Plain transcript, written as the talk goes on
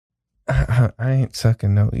I ain't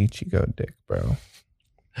sucking no Ichigo dick, bro.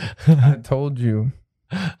 I told you.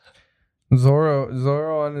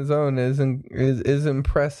 Zoro on his own is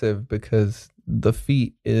impressive because the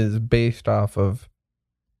feat is based off of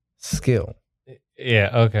skill. Yeah,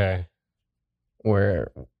 okay.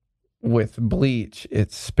 Where with Bleach,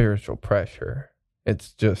 it's spiritual pressure.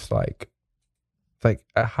 It's just like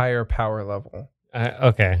a higher power level.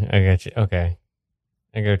 Okay, I get you. Okay,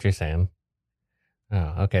 I get what you're saying.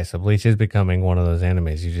 Oh, okay. So Bleach is becoming one of those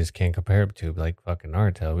animes you just can't compare it to, like fucking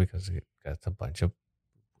Naruto, because it got a bunch of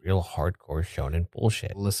real hardcore shonen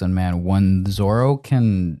bullshit. Listen, man, when Zoro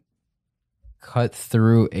can cut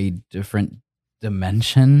through a different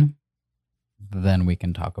dimension, then we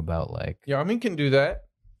can talk about like Yami can do that.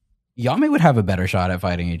 Yami would have a better shot at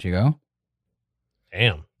fighting Ichigo.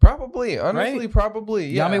 Damn. Probably, honestly, Right? probably.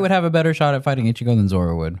 Yeah. Yami would have a better shot at fighting Ichigo than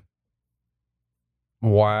Zoro would.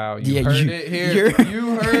 Wow, you heard it here.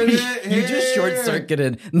 You heard it here. You just short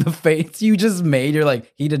circuited the face you just made. You're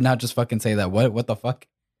like, he did not just fucking say that. What the fuck?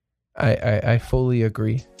 I fully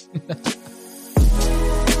agree.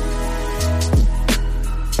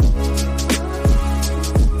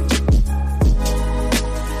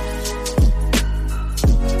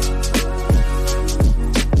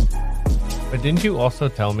 But didn't you also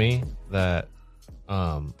tell me that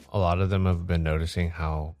a lot of them have been noticing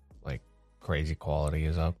how like crazy quality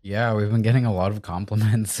is up? Yeah, we've been getting a lot of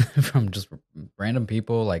compliments from just random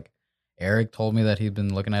people. Like Eric told me that he's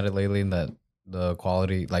been looking at it lately and that the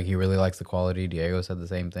quality, like he really likes the quality. Diego said the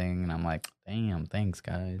same thing. And I'm like, damn, thanks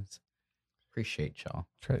guys. Appreciate y'all.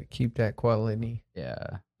 Try to keep that quality.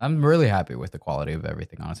 Yeah. I'm really happy with the quality of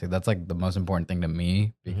everything, honestly. That's like the most important thing to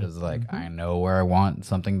me because like I know where I want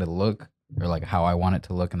something to look or like how I want it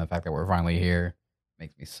to look, and the fact that we're finally here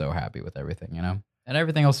makes me so happy with everything, you know? And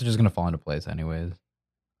everything else is just gonna fall into place anyways.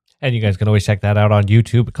 And you guys can always check that out on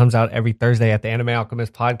YouTube. It comes out every Thursday at the Anime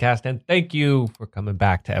Alchemist podcast. And thank you for coming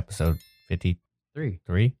back to episode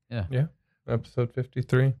 53. Yeah. Episode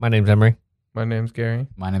 53. My name's Emery. My name's Gary.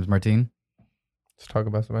 My name's Martine. Let's talk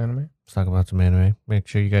about some anime. Let's talk about some anime. Make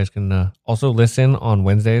sure you guys can also listen on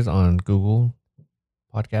Wednesdays on Google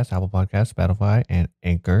Podcasts, Apple Podcasts, Spotify, and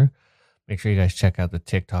Anchor. Make sure you guys check out the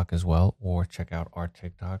TikTok as well, or check out our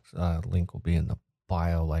TikToks. Link will be in the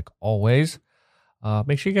bio like always.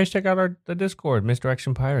 Make sure you guys check out the Discord,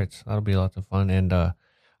 Misdirection Pirates. That'll be lots of fun. And I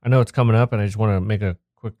know it's coming up, and I just want to make a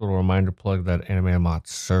quick little reminder plug that Anime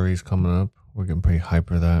Matsuri's coming up. We're getting pretty hyped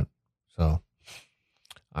for that. So,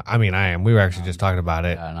 I mean, I am. We were actually just talking about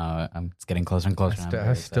it. I know. It's getting closer and closer.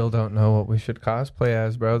 I still don't know what we should cosplay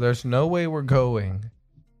as, bro. There's no way we're going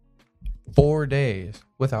 4 days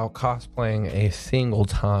without cosplaying a single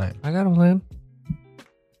time. I got a plan.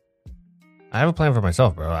 I have a plan for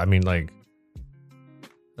myself, bro. I mean, like,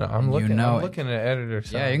 No, I'm looking at editor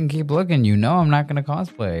side. Yeah, you can keep looking. You know I'm not going to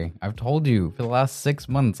cosplay. I've told you for the last 6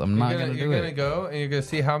 months I'm not going to do it. You're going to go and you're going to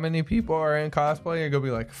see how many people are in cosplay. You're going to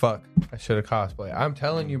be like, fuck, I should have cosplayed. I'm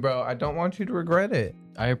telling you, bro, I don't want you to regret it.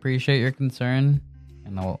 I appreciate your concern,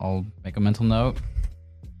 and I'll make a mental note.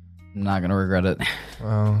 I'm not going to regret it.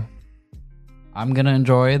 Well, I'm going to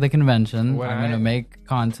enjoy the convention. When I'm going to make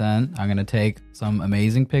content. I'm going to take some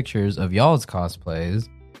amazing pictures of y'all's cosplays,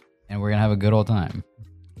 and we're going to have a good old time.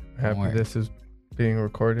 happy worry. this is being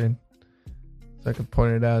recorded so I can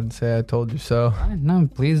point it out and say I told you so. No,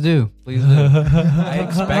 please do. Please do. I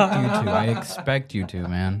expect you to,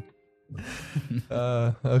 man.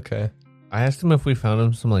 Okay. I asked him if we found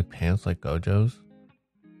him some like pants like Gojo's,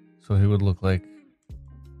 so he would look like,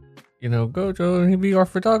 you know, Gojo, and he'd be our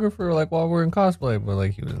photographer like while we're in cosplay. But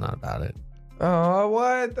like he was not about it. Oh,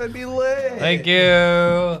 what? That'd be lit. Thank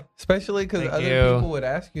you. Especially because Thank other you. people would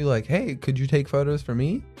ask you like, hey, could you take photos for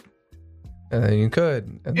me? And then you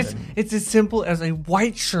could. And It's as simple as a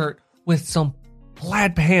white shirt with some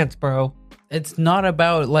plaid pants, bro. It's not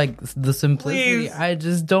about like the simplicity. Please. I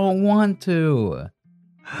just don't want to.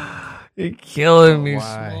 You're killing me,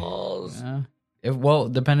 Why? Smalls. Well,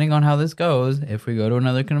 depending on how this goes, if we go to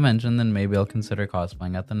another convention, then maybe I'll consider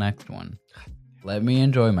cosplaying at the next one. Let me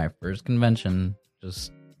enjoy my first convention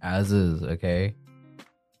just as is, okay?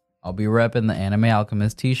 I'll be repping the Anime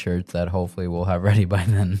Alchemist t-shirts that hopefully we'll have ready by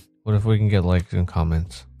then. What if we can get likes and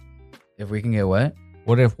comments? If we can get what?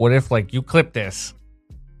 What if like you clip this?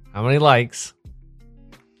 How many likes?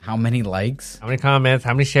 How many likes? How many comments?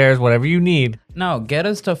 How many shares? Whatever you need. No, get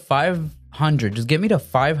us to 500. Just get me to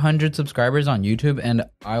 500 subscribers on YouTube, and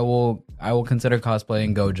I will consider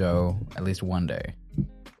cosplaying Gojo at least one day.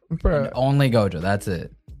 Bro, And only Gojo. That's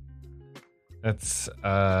it. That's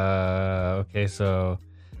okay. So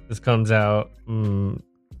this comes out in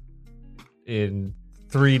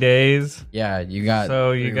 3 days. Yeah, you got.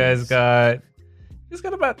 So you 3 guys weeks. got. He's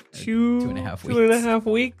got about 2.5 2.5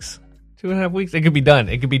 weeks. 2.5 weeks. It could be done.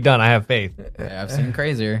 It could be done. I have faith. Yeah, I've seen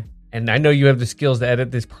crazier. And I know you have the skills to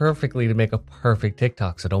edit this perfectly to make a perfect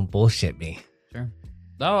TikTok, so don't bullshit me. Sure.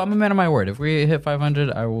 No, I'm a man of my word. If we hit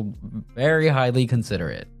 500, I will very highly consider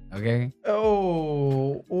it. Okay.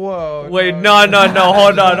 Oh, whoa. Wait, no.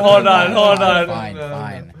 Hold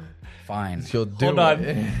on. Fine. She'll do Hold on.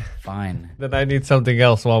 it. Fine. Then I need something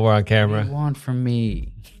else while we're on What do camera. you want from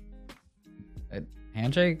me? A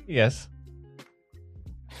handshake? Yes.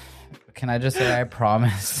 Can I just say I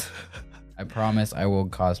promise? I promise I will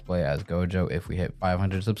cosplay as Gojo if we hit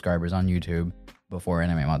 500 subscribers on YouTube before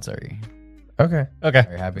Anime Matsuri. Okay. Okay.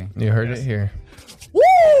 Are you happy? You heard it here.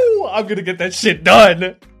 Woo! I'm gonna get that shit done.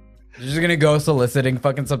 You're just gonna go soliciting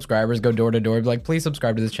fucking subscribers, go door to door, be like, please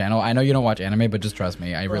subscribe to this channel. I know you don't watch anime, but just trust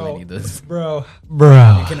me, I really need this. Bro. You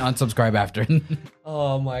can unsubscribe after.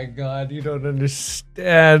 Oh my god, you don't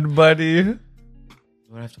understand, buddy.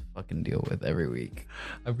 What I have to fucking deal with every week.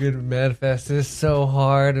 I'm gonna manifest this so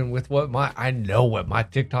hard, and with I know what my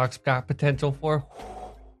TikTok's got potential for.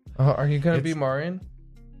 Are you going to be Marin?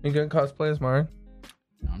 You going to cosplay as Marin?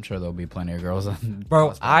 I'm sure there'll be plenty of girls.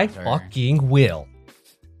 Bro, I cosplaying as her. fucking will.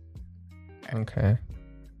 Okay.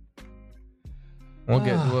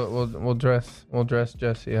 We'll dress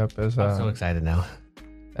Jesse up as I'm so excited now.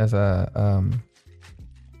 as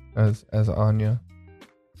Anya.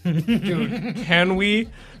 Dude, can we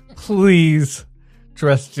please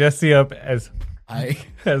dress Jesse up as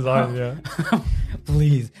Anya?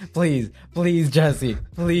 Please, Jesse.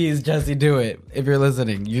 Please, Jesse, do it. If you're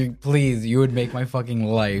listening, you would make my fucking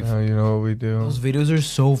life. Oh, you know what we do? Those videos are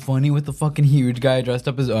so funny with the fucking huge guy dressed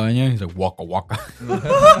up as Anya. He's like, waka waka.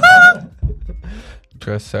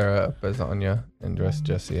 Dress Sarah up as Anya and dress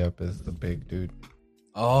Jesse up as the big dude.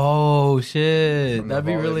 Oh, shit. From the That'd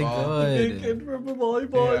be really volleyball. good. From a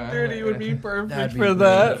volleyball, Yeah. dude, he would be perfect That'd be for really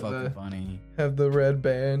that. fucking funny. Have the red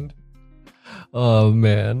band. Oh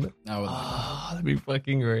man, That would, that'd be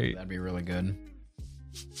fucking great. that'd be really good.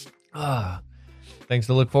 Things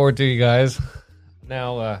to look forward to, you guys.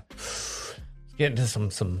 Now, let's get into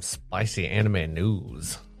some spicy anime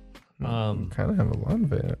news. Kind of have a lot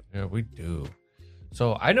of it. Yeah, we do.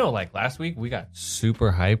 So I know, like last week, we got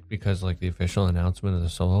super hyped because like the official announcement of the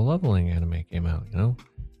Solo Leveling anime came out. You know,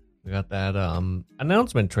 we got that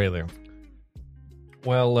announcement trailer.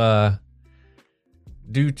 Well,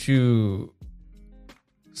 due to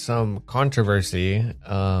some controversy,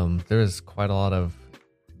 there's quite a lot of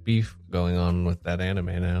beef going on with that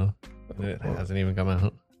anime now. It hasn't even come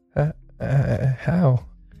out. How?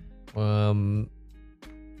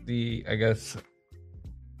 I guess.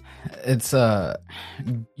 It's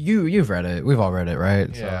you've read it. We've all read it,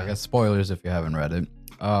 right? So Yeah. I guess spoilers if you haven't read it.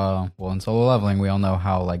 Well, in Solo Leveling, we all know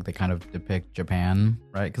how like they kind of depict Japan,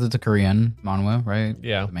 right? Because it's a Korean manhwa, right?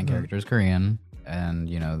 Yeah. The main character is Korean, and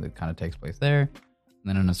you know it kind of takes place there. And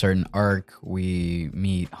then in a certain arc, we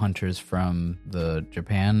meet hunters from the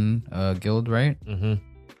Japan guild, right? Mm-hmm.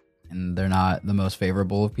 And they're not the most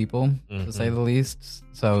favorable of people, to say the least.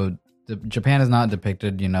 So Japan is not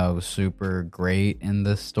depicted, you know, super great in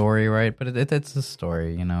this story, right? But it's a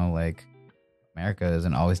story, you know, like America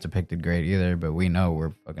isn't always depicted great either, but we know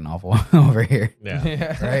we're fucking awful over here.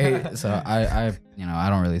 Yeah. Right? So I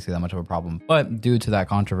don't really see that much of a problem. But due to that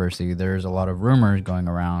controversy, there's a lot of rumors going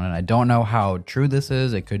around, and I don't know how true this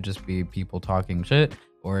is. It could just be people talking shit,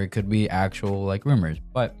 or it could be actual like rumors.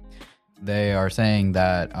 But they are saying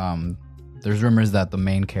that there's rumors that the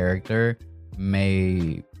main character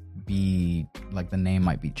may be like the name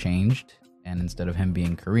might be changed, and instead of him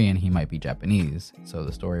being Korean, he might be Japanese. So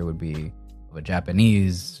the story would be of a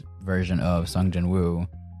Japanese version of Sung Jin-woo,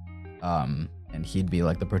 and he'd be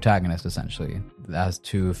like the protagonist essentially, as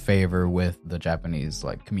to favor with the Japanese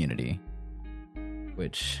like community,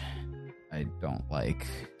 which I don't like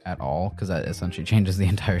at all because that essentially changes the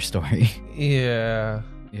entire story. Yeah.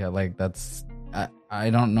 Yeah, like that's I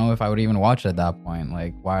don't know if I would even watch it at that point.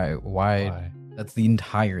 Like why? That's the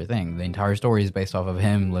entire thing. The entire story is based off of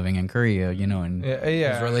him living in Korea, you know, and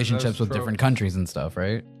Yeah. his relationships with different countries and stuff,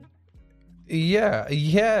 right? Yeah.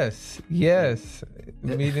 Yes.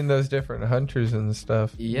 Meeting those different hunters and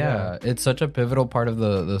stuff. Yeah, it's such a pivotal part of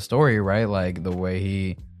the story, right? Like the way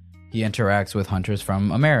he interacts with hunters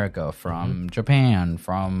from America, from Japan,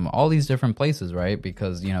 from all these different places, right?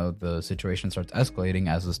 Because, you know, the situation starts escalating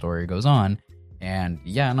as the story goes on. And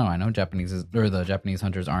yeah, no, I know the Japanese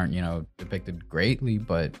hunters aren't, you know, depicted greatly,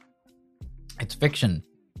 but it's fiction.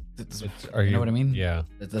 You know what I mean? Yeah.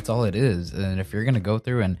 That's all it is. And if you're going to go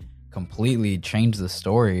through and completely change the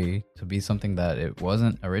story to be something that it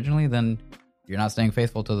wasn't originally, then you're not staying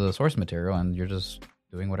faithful to the source material, and you're just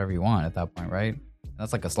doing whatever you want at that point, right?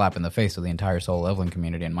 That's like a slap in the face to the entire Solo Leveling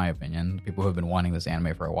community, in my opinion. People who have been wanting this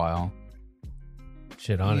anime for a while.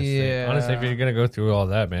 Shit, honestly. Yeah. Honestly, if you're going to go through all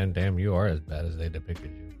that, man, damn, you are as bad as they depicted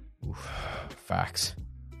you. Oof. Facts.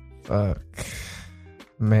 Fuck.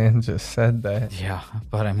 Man just said that. Yeah,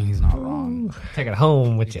 but I mean, he's not wrong. Take it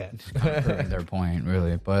home with you. Just kind of proving their point,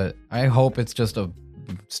 really. But I hope it's just a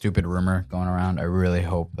stupid rumor going around. I really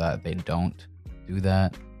hope that they don't do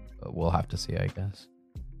that. But we'll have to see, I guess.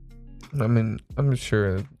 I mean, I'm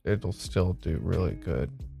sure it'll still do really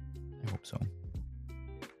good I hope so.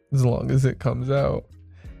 as long as it comes out.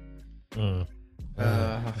 Mm.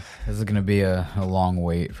 This is gonna be a long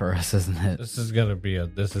wait for us, isn't it? This is gonna be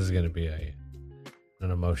an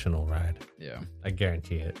emotional ride. Yeah. I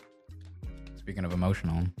guarantee it. Speaking of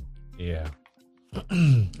emotional, Yeah.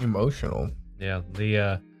 Emotional. Yeah.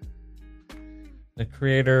 The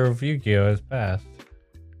creator of Yu-Gi-Oh has passed.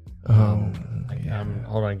 Yeah.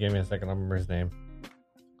 Hold on, give me a second. I remember his name.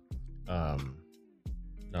 No,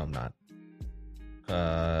 I'm not.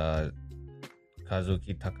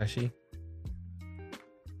 Kazuki Takashi.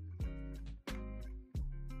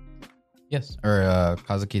 yes, or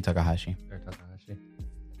Kazuki Takahashi. Or Takahashi.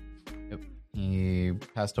 He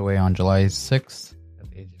passed away on July 6th,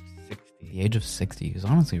 At the age of 60. the age of 60. He's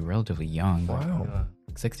honestly relatively young. Wow.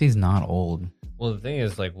 60 is not old. Well, the thing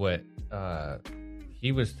is, like, what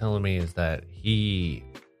he was telling me is that he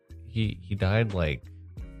died like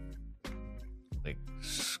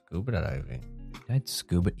scuba diving.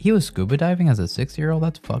 He was scuba diving as a 6-year-old.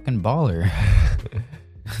 That's fucking baller.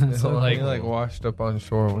 So like- he washed up on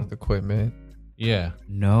shore with equipment. Yeah.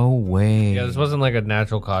 No way. Yeah, this wasn't like a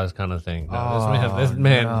natural cause kind of thing. No, this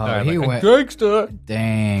man no. died He like went- a gangster.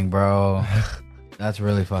 Dang, bro. That's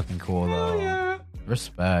really fucking cool, though.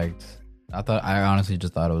 Respect. I honestly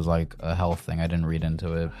just thought it was like a health thing. I didn't read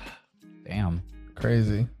into it. Damn.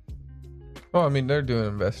 Crazy. Well, I mean, they're doing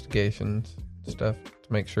investigations stuff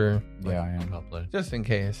to make sure, Yeah, I am. Well played. just in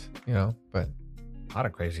case, but A lot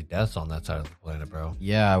of crazy deaths on that side of the planet, bro.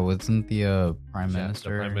 Yeah, wasn't the prime Yeah,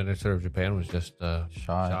 minister the prime minister of Japan was just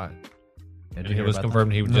shot? And Did you it hear was about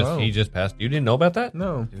confirmed No. he just passed. You didn't know about that?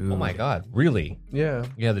 no. that? Dude. Oh my god, really? Yeah.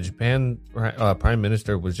 Yeah, the Japan prime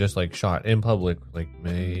minister was just like shot in public, like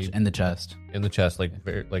In the chest. in the chest, like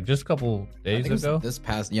just a couple I days think it was ago. this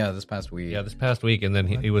past week. Yeah, this past week, and then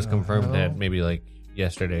he was What the confirmed hell? dead maybe like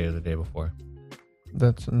yesterday or the day before.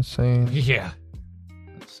 That's insane. Yeah.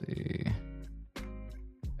 Let's see.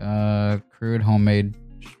 Crude homemade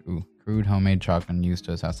shotgun used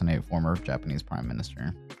to assassinate former Japanese prime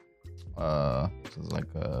minister. This is like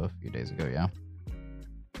a few days ago, yeah.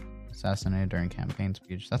 Assassinated during campaign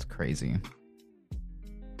speech. That's crazy.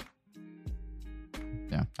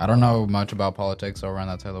 Yeah. I don't know much about politics over on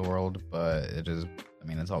that side of the world, but it is, I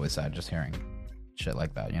mean, it's always sad just hearing shit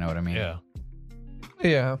like that. You know what I mean? Yeah.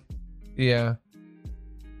 Yeah. Yeah.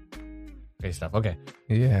 Great stuff. Okay.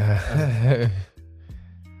 Yeah.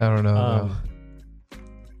 I don't know.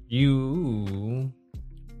 You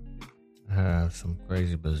have some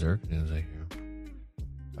crazy berserk news I hear.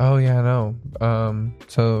 Oh yeah, I know.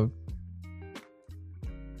 So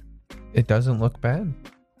it doesn't look bad.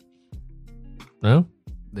 No?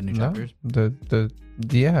 The new No, chapters?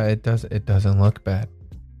 it doesn't look bad.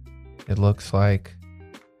 It looks like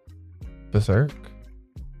Berserk.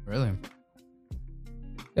 Really?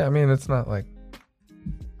 Yeah, I mean it's not like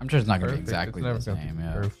I'm sure it's not going to be perfect. exactly It's never the gonna be same.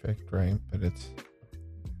 Yeah. perfect, right? But it's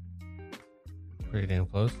Pretty damn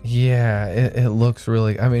close. yeah, it looks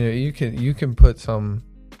really. I mean, you can put some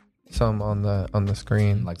on the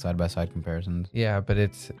screen, Like side by side comparisons. yeah, but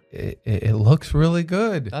it looks really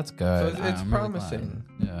good. That's good. So it's I'm really promising.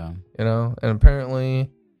 glad. Yeah. You know, and apparently,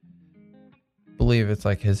 I believe it's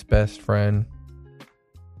like his best friend.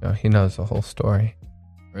 You know, he knows the whole story,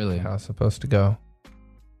 Really? how it's supposed to go.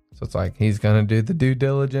 So it's like he's gonna do the due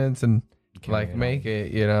diligence and Carry it make on.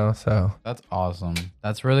 it, you know. So That's awesome.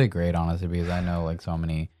 That's really great, honestly, because I know like so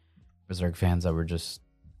many Berserk fans that were just,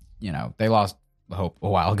 you know, they lost hope a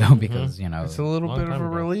while ago because, you know. it's a little long bit of time a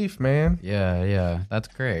ago. relief, man. Yeah. That's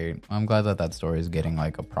great. I'm glad that story is getting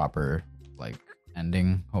like a proper like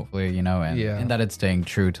ending, hopefully, you know, and that it's staying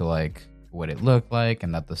true to like what it looked like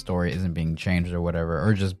and that the story isn't being changed or whatever,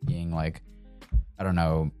 or just being like, I don't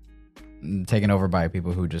know, taken over by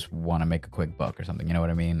people who just want to make a quick buck or something. You know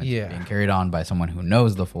what I mean? It's Yeah. being carried on by someone who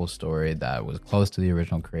knows the full story, that was close to the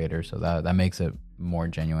original creator. So that makes it more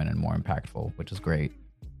genuine and more impactful, which is great.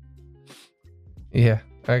 Yeah,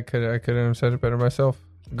 I couldn't have said it better myself.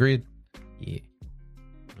 Agreed. Yeah.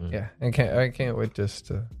 Yeah, I can't wait just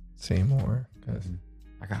to see more because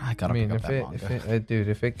I gotta pick up that manga. Dude,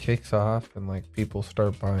 if it kicks off and like people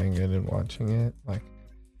start buying it and watching it, like,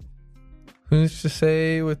 who's to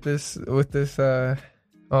say with this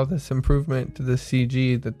all this improvement to the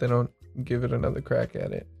CG that they don't give it another crack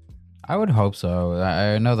at it? I would hope so.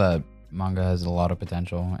 I know that manga has a lot of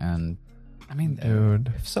potential, and I mean,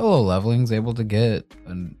 Dude, if Solo Leveling's able to get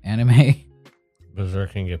an anime,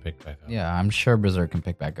 Berserk can get picked back up. yeah, I'm sure Berserk can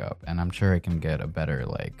pick back up, and I'm sure it can get a better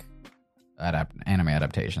like anime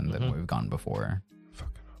adaptation than we've gone before.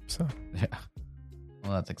 fucking hope so. Yeah.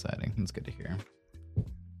 Well, that's exciting. That's good to hear.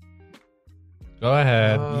 Go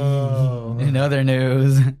ahead. Oh. In other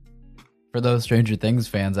news, for those Stranger Things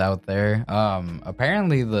fans out there,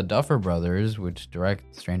 apparently the Duffer Brothers, which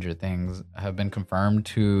direct Stranger Things, have been confirmed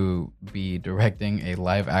to be directing a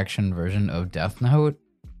live-action version of Death Note,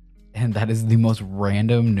 and that is the most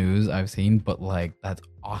random news I've seen. But like, that's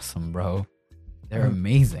awesome, bro. They're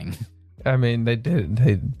amazing. I mean, they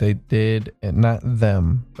did, and not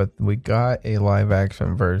them, but we got a live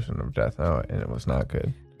action version of Death Note, and it was not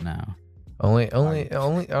good. No. Only,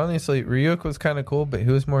 honestly, Ryuk was kind of cool, but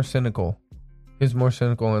he was more cynical. He was more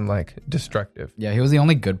cynical and like destructive. Yeah, he was the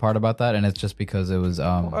only good part about that, and it's just because it was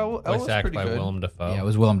Voice act by Willem Dafoe. yeah, it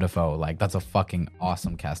was Willem Dafoe. Like, that's a fucking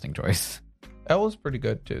awesome casting choice. Elle was pretty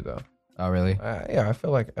good too, though. Oh, really? Yeah, I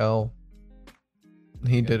feel like Elle,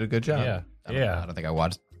 he did a good job. Yeah. I don't think I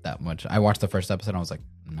watched that much. I watched the first episode and I was like,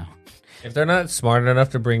 no. If they're not smart enough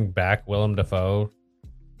to bring back Willem Dafoe,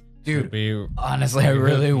 Dude, honestly, I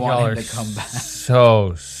really want him to come back.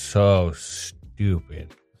 So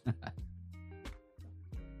stupid.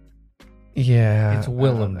 Yeah, It's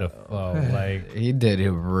Willem Dafoe. Like, He did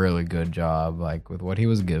a really good job. Like, with what he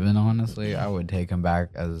was given, honestly, I would take him back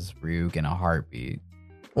as Ryuk in a heartbeat.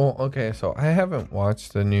 Well, okay, so I haven't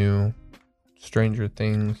watched the new Stranger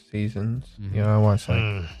Things seasons. Mhm. You know, I watched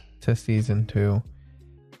like to season 2.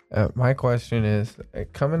 My question is,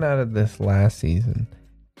 coming out of this last season,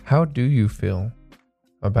 how do you feel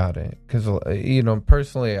about it? Because you know,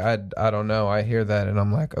 personally, I don't know. I hear that and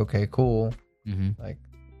I'm like, okay, cool. Mm-hmm. Like,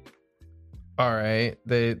 all right,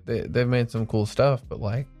 they've made some cool stuff, but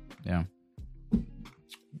like, Yeah.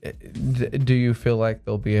 do you feel like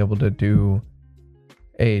they'll be able to do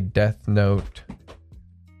a Death Note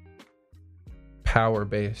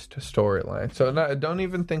power-based storyline? So don't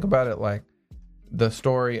even think about it like the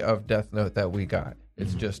story of Death Note that we got.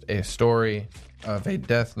 It's just a story of a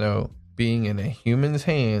Death Note being in a human's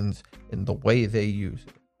hands in the way they use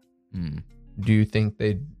it. Mm. Do you think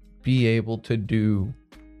they'd be able to do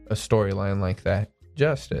a storyline like that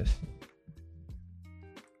justice?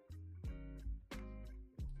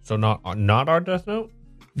 so not our Death Note?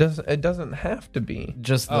 It doesn't have to be.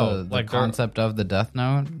 Just the like concept of the Death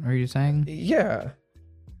Note, are you saying? Yeah.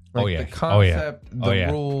 Oh, Like yeah. The concept, the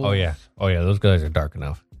rules. Oh yeah, those guys are dark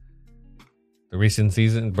enough. The recent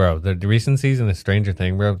season, bro. The recent season of Stranger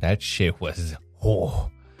Things, bro. That shit was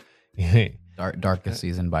Darkest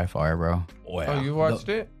season by far, bro. Oh, you watched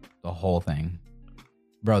it? The whole thing.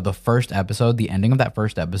 Bro, the first episode, the ending of that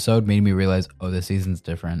first episode made me realize, oh, this season's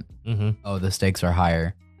different. Mm-hmm. Oh, the stakes are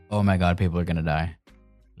higher. Oh my god, people are gonna die.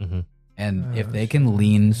 Mm-hmm. And if they can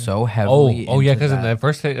lean so heavily, Oh yeah, into because in that- the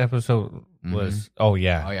first episode was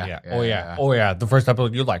the first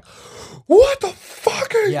episode you're like, what the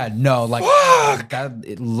fuck are you? yeah, no, like Fuck! that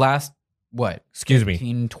it last what? Excuse me.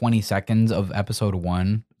 15, 20 seconds of episode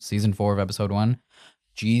 1, season 4 of episode 1.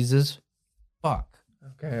 Jesus fuck.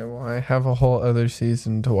 Okay, well, I have a whole other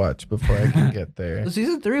season to watch before I can get there.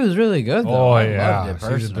 Season 3 was really good though. Oh I yeah, loved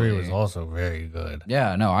it season 3 was personally. also very good.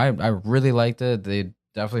 Yeah, no, I really liked it. They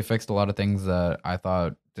definitely fixed a lot of things that I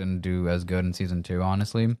thought didn't do as good in season 2,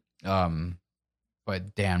 honestly.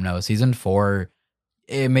 But damn, no, season 4,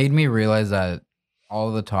 it made me realize that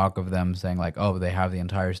all the talk of them saying like, oh, they have the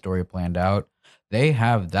entire story planned out. They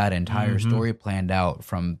have that entire story planned out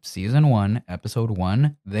from season 1, episode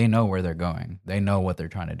 1. They know where they're going. They know what they're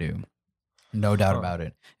trying to do. No doubt about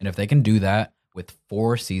it. And if they can do that with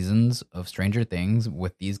 4 seasons of Stranger Things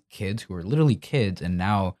with these kids who are literally kids, and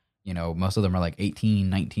now, you know, most of them are like 18,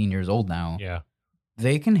 19 years old now. Yeah.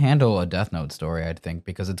 They can handle a Death Note story, I think,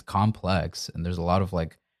 because it's complex and there's a lot of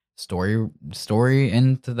like story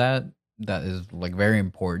into that is like very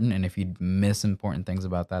important. And if you miss important things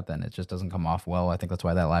about that, then it just doesn't come off well. I think that's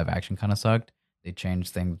why that live action kind of sucked. They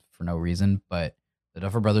changed things for no reason, but the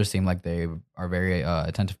Duffer Brothers seem like they are very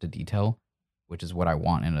attentive to detail, which is what I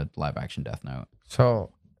want in a live action Death Note.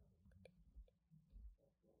 So,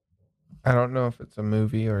 I don't know if it's a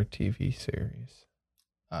movie or a TV series,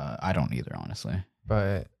 I don't either, honestly.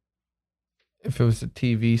 but if it was a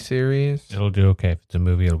TV series, It'll do okay. If it's a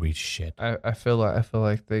movie, it'll be shit. I feel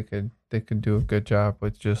like they could do a good job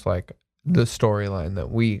with just like the storyline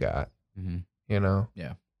that we got, you know?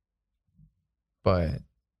 Yeah. But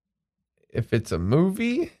if it's a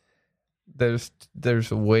movie, there's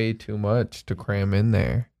way too much to cram in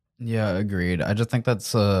there. Yeah, agreed. I just think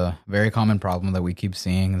that's a very common problem that we keep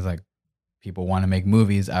seeing is like people want to make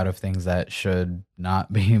movies out of things that should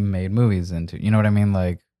not be made movies into. You know what I mean?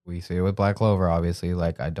 Like we see it with Black Clover, obviously.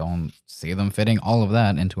 Like I don't see them fitting all of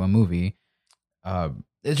that into a movie.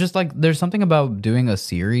 It's just like there's something about doing a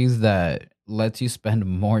series that lets you spend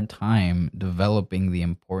more time developing the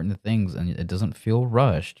important things and it doesn't feel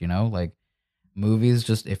rushed, you know? Like movies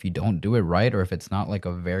just if you don't do it right or if it's not like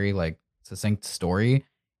a very like succinct story,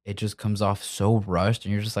 it just comes off so rushed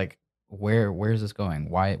and you're just like where is this going?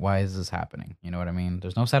 Why is this happening? You know what I mean?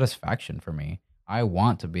 There's no satisfaction for me. I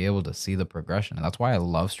want to be able to see the progression. And that's why I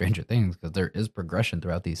love Stranger Things because there is progression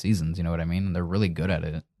throughout these seasons, you know what I mean? And they're really good at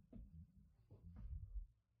it.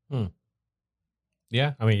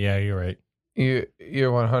 Yeah, I mean, yeah, you're right. You're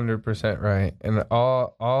 100% right. And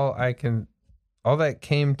all that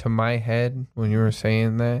came to my head when you were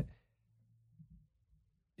saying that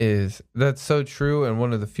is that's so true, and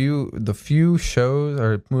one of the few shows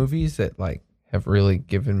or movies that like have really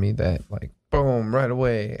given me that like boom right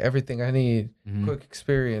away, everything I need, quick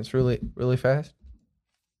experience, really really fast.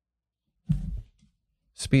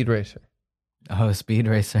 Speed Racer. Oh, Speed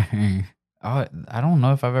Racer. Oh, I don't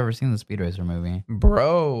know if I've ever seen the Speed Racer movie.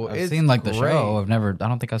 Bro, I've seen like the show. I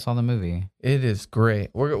don't think I saw the movie. It is great.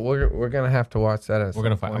 We're gonna have to watch that. We're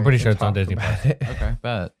gonna find. I'm pretty sure it's on Disney Plus. Okay,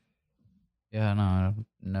 bet. Yeah, no, I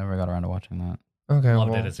never got around to watching that. Okay,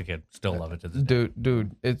 loved it as a kid. Still love it to this day.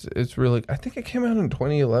 Dude, it's really. I think it came out in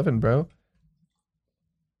 2011, bro.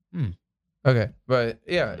 Okay, but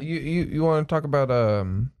yeah, you want to talk about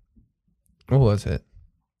what was it?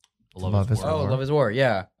 Love is War. Oh, Love is War.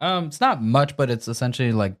 Yeah. It's not much, but it's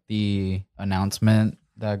essentially like the announcement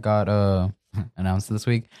that got announced this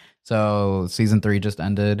week. So season 3 just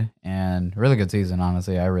ended, and really good season.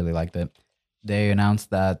 Honestly, I really liked it. They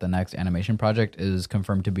announced that the next animation project is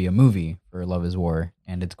confirmed to be a movie for Love is War,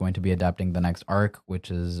 and it's going to be adapting the next arc,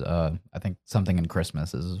 which is, I think, something in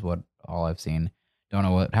Christmas is what all I've seen. Don't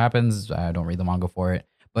know what happens. I don't read the manga for it.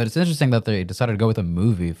 But it's interesting that they decided to go with a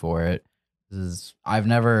movie for it. This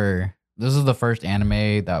is the first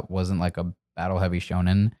anime that wasn't like a battle-heavy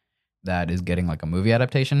shonen that is getting like a movie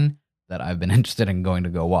adaptation that I've been interested in going to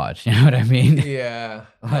go watch. You know what I mean? Yeah.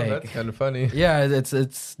 Like, that's kind of funny. Yeah,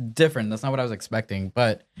 it's different. That's not what I was expecting.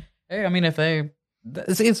 But hey, I mean, if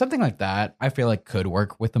something like that, I feel like could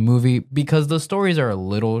work with the movie because the stories are a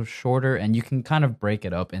little shorter and you can kind of break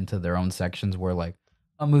it up into their own sections where like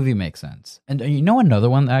a movie makes sense. And you know another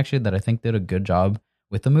one actually that I think did a good job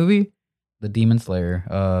with the movie? The Demon Slayer,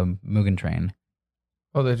 Mugen Train.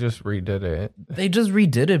 Oh, they just redid it. They just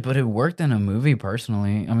redid it, but it worked in a movie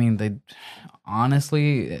personally. I mean, they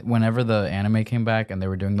honestly, whenever the anime came back and they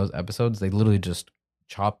were doing those episodes, they literally just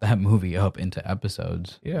chopped that movie up into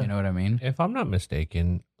episodes. Yeah. You know what I mean? If I'm not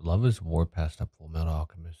mistaken, Love is War passed up Full Metal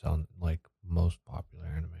Alchemist on like most popular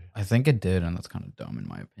anime. I think it did, and that's kind of dumb in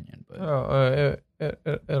my opinion. But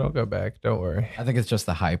it'll go back. Don't worry. I think it's just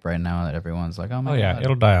the hype right now that everyone's like, "Oh my God.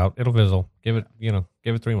 It'll die out. It'll fizzle. Give it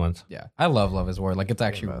 3 months." Yeah, I love Love is War. Like it's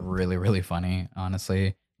actually really, really funny,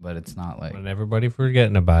 honestly. But it's not like when everybody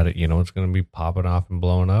forgetting about it. You know, it's gonna be popping off and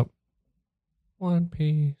blowing up. One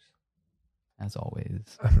Piece, as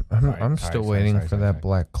always. I'm still waiting for that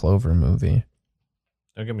Black Clover movie.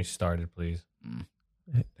 Don't get me started, please.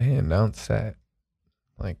 They announced that.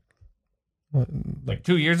 Like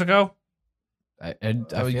 2 years ago? I feel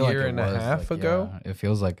a year and a half ago? Yeah, it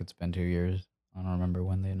feels like it's been 2 years. I don't remember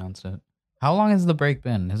when they announced it. How long has the break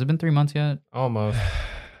been? Has it been 3 months yet? Almost.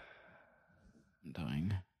 I'm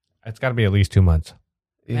dying. It's got to be at least 2 months.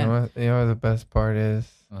 You know what the best part is?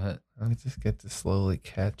 What? I just get to slowly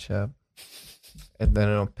catch up. And then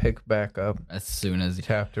it'll pick back up as soon as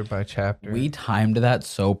chapter by chapter. We timed that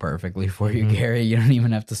so perfectly for you, Gary. You don't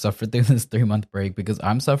even have to suffer through this 3-month break because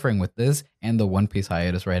I'm suffering with this and the One Piece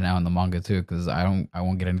hiatus right now in the manga too. Because I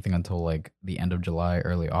won't get anything until like the end of July,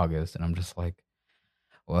 early August, and I'm just like,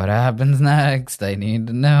 what happens next? I need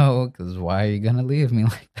to know. Because why are you gonna leave me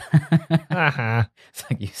like that? It's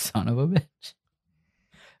like, you son of a bitch.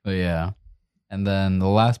 But yeah. And then the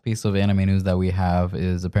last piece of anime news that we have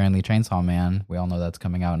is apparently Chainsaw Man. We all know that's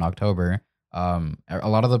coming out in October. A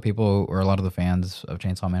lot of the people or a lot of the fans of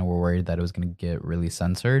Chainsaw Man were worried that it was going to get really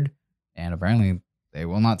censored. And apparently they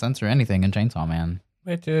will not censor anything in Chainsaw Man.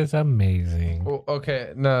 Which is amazing. Well,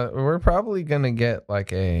 okay, no, we're probably going to get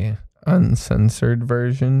like a uncensored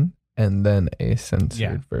version and then a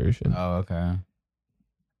censored version. Oh, okay.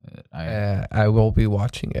 I will be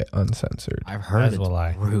watching it uncensored. I've heard As it's will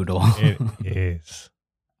I. brutal. It is.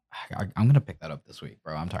 I'm gonna pick that up this week,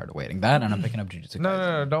 bro. I'm tired of waiting. That and I'm picking up Jujutsu Kaisen.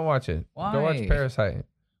 No, don't watch it. Don't watch Why? Parasite.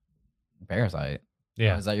 Parasite.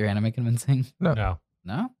 Yeah. Oh, is that your anime convincing? No.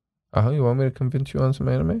 No. Oh, you want me to convince you on some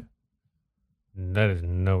anime? That is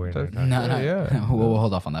nowhere near That's- that. No. yeah. We'll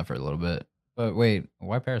hold off on that for a little bit. But wait,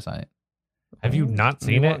 why Parasite? Have you not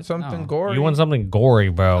seen You it? want something No. gory? You want something gory,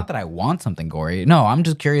 bro. Not that I want something gory. No, I'm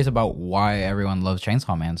just curious about why everyone loves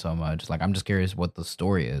Chainsaw Man so much. Like, I'm just curious what the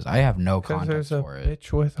story is. I have no Because context there's a for it.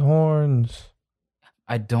 bitch with horns.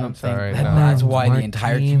 I don't I'm think sorry, that no. that's why the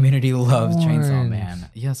entire Martine community loves Chainsaw Horns. Man.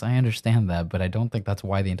 Yes, I understand that, but I don't think that's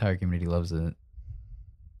why the entire community loves it.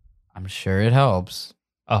 I'm sure it helps.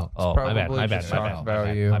 Oh, my bad, Probably my bad, just my shock bad,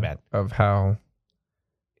 value my bad. of how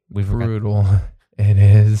We forgot. brutal it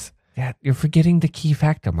is. Yeah, you're forgetting the key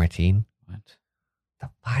factor, Martine. What? The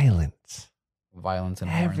violence. Violence and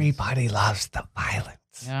horns. Everybody loves the violence.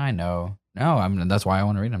 Yeah, I know. No, that's why I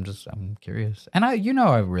want to read. I'm curious, and I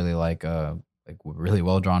really like really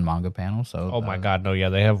well drawn manga panels. So Oh my god, no, yeah,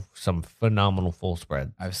 they have some phenomenal full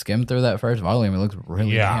spread. I've skimmed through that first volume. It looks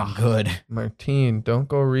really Yeah. damn good. Martine, don't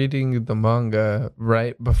go reading the manga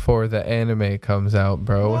right before the anime comes out,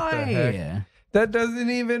 bro. What the heck? That doesn't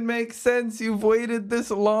even make sense. You've waited this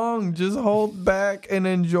long. Just hold back and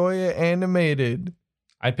enjoy it animated.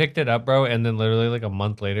 I picked it up, bro, and then literally like a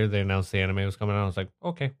month later, they announced the anime was coming out. I was like,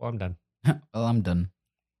 okay, well, I'm done. Well, I'm done.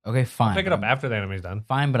 Okay, fine. Pick it up after the anime's done.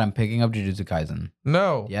 Fine, but I'm picking up Jujutsu Kaisen.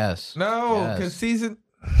 No. Yes. No, Yes. because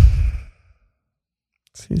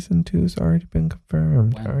season 2's already been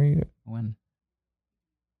confirmed. When? How are you? When?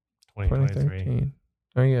 2023. 2013.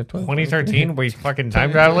 Oh yeah, 2013? Were you fucking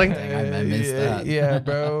time traveling? Dang, I missed that. Yeah,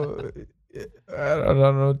 bro. I don't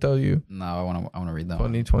know what to tell you. No, I want to read that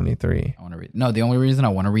one. 2023. I want to read. No, the only reason I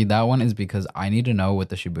want to read that one is because I need to know what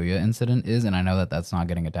the Shibuya incident is, and I know that that's not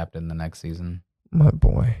getting adapted in the next season, My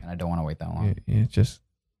boy. and I don't want to wait that long. You just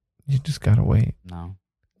gotta wait. No,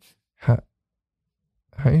 How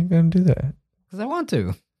are you gonna do that? because I want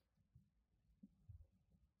to.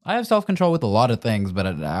 I have self-control with a lot of things, but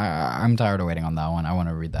I'm tired of waiting on that one. I want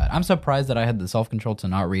to read that. I'm surprised that I had the self-control to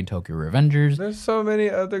not read Tokyo Revengers. There's so many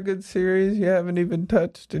other good series you haven't even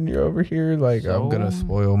touched, and you're over here like I'm gonna So?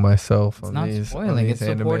 spoil myself It's on not these. spoiling. on It's these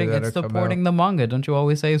anime supporting. that It's are come supporting the manga. Don't you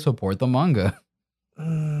always say support the manga?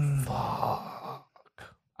 out. Fuck.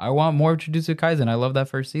 I want more of Jujutsu Kaisen. I love that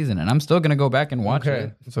first season, and I'm still gonna go back and watch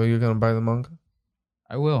it. So you're gonna buy the manga?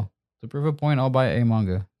 I will. To prove a point, I'll buy a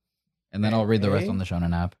manga, and then I'll read the rest on the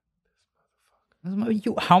Shonen app.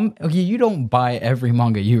 You don't buy every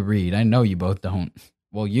manga you read. I know you both don't.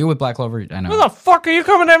 Well, you with Black Clover, I know. Where the fuck are you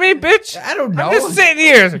coming at me, bitch? I don't know. I'm just sitting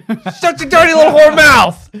here. Shut your dirty little whore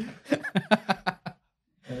mouth.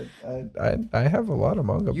 I have a lot of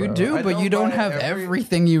manga. You bro. do, I but you don't buy have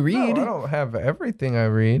everything you read. No, I don't have everything I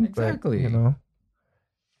read. Exactly. But,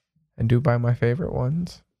 I do buy my favorite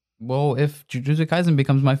ones. Well, if Jujutsu Kaisen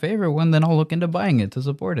becomes my favorite one, then I'll look into buying it to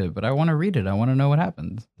support it. But I want to read it. I want to know what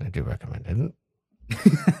happens. I do recommend it.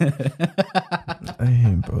 I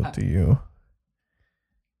hate both of you.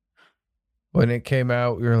 When it came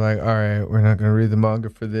out, we were like, all right, we're not going to read the manga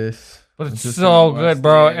for this. But We're it's just so gonna watch good, the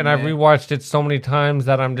bro. And I've anime." rewatched it so many times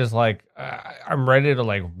that I'm just like, I'm ready to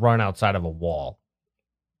like run outside of a wall.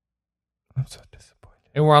 I'm so disappointed.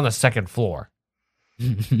 And we're on the second floor.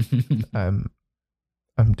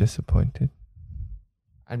 I'm disappointed.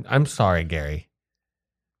 I'm sorry, Gary.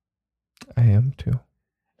 I am too.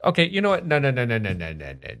 Okay, you know what? No.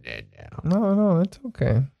 No, it's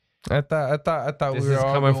okay. I thought This we were is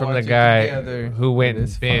all coming gonna from the watch it guy together. who went and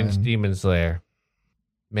It's binged fine. Demon Slayer.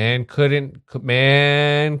 Man couldn't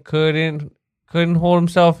hold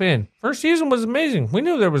himself in. First season was amazing. We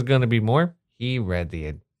knew there was going to be more. He read the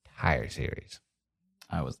entire series.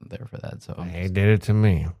 I wasn't there for that, so He did it to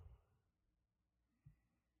me.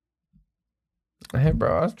 Hey,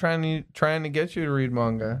 bro, I was trying to get you to read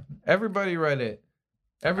manga. Everybody read it.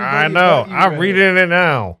 I know. but you I'm read reading it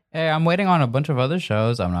now. Hey, I'm waiting on a bunch of other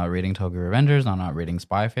shows. I'm not reading Tokyo Revengers. I'm not reading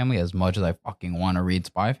Spy Family as much as I fucking want to read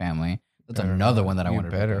Spy Family. That's Better another not. one that I You want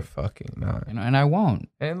to better read. fucking not. And I won't.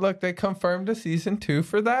 And look, they confirmed a season 2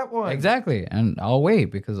 for that one. Exactly. And I'll wait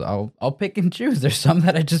because I'll pick and choose. There's some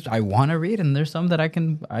that I want to read, and there's some that I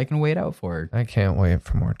can wait out for. I can't wait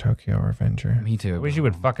for more Tokyo Revenger. Me too. I wish bro. you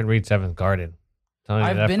would fucking read Seventh Garden. Telling you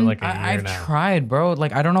I've that been for like a year I've now. tried, bro.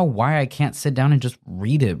 Like I don't know why I can't sit down and just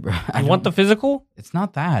read it, bro. You want the physical? It's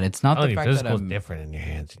not that. It's not Oh, the your fact that physical is I'm, different in your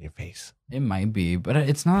hands and your face. it might be, but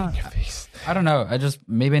it's not. Your face. I don't know. I just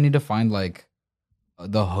maybe I need to find like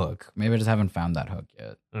the hook. Maybe I just haven't found that hook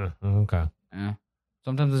yet. Okay. Yeah.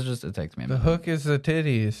 Sometimes it takes me a The minute. hook is the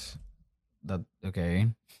titties. Okay.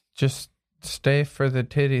 Just stay for the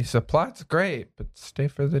titties. The plot's great, but stay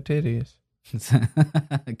for the titties.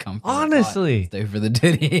 Come for Honestly. the plot, stay for the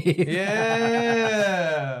titty.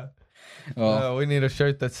 Yeah. Well, We need a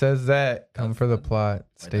shirt that says that. Come for the plot.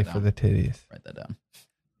 Stay that for down. the titties. write that down.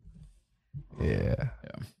 Yeah.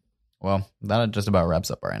 Well, that just about wraps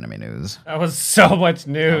up our anime news. That was so much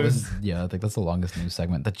That news. was, I think that's the longest news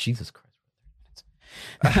segment. Jesus Christ.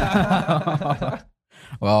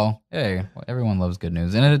 Well, hey, everyone loves good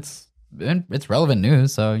news, and it's relevant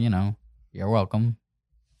news, so you're welcome.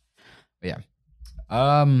 But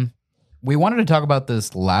yeah, we wanted to talk about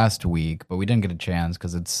this last week, but we didn't get a chance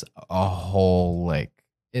because it's a whole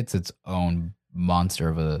it's its own monster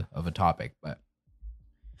of a topic. But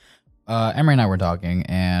Emery and I were talking,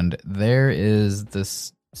 and there is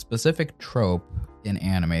this specific trope in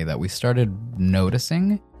anime that we started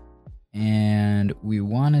noticing. And we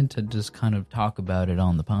wanted to just kind of talk about it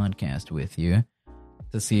on the podcast with you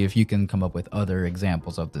to see if you can come up with other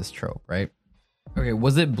examples of this trope, right? Okay,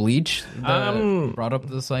 was it Bleach that brought up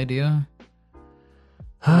this idea?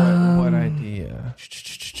 What idea?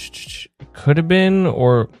 It could have been,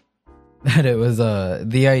 or That it was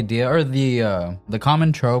the idea or the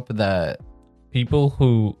common trope that people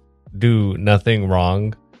who do nothing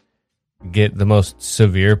wrong get the most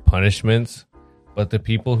severe punishments, but the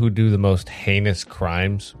people who do the most heinous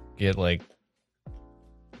crimes get like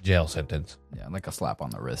jail sentence. like a slap on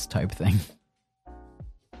the wrist type thing.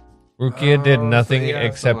 Rukia did nothing so yeah,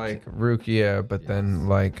 except so like Rukia, but then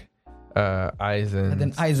like Aizen. And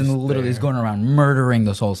then Aizen literally is going around murdering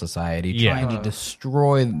this whole society, trying to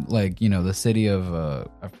destroy the city of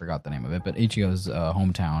I forgot the name of it, but Ichigo's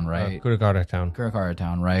hometown, right? Kurikara town. Kurakara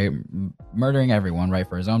town, right? Murdering everyone, right,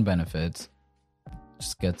 for his own benefits.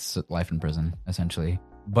 Just gets life in prison, essentially.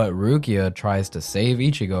 But Rukia tries to save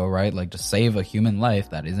Ichigo, right? Like, to save a human life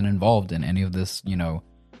that isn't involved in any of this,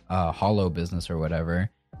 hollow business or whatever.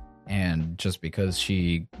 And just because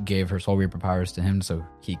she gave her Soul Reaper powers to him so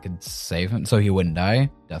he could save him, so he wouldn't die,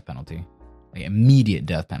 death penalty. Like, immediate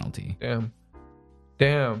death penalty.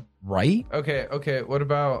 Damn. Right? Okay. What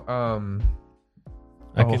about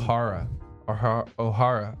I can- Ohara?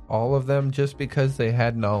 All of them just because they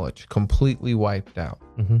had knowledge, completely wiped out.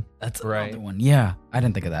 Mm-hmm. That's Right. another one. Yeah. I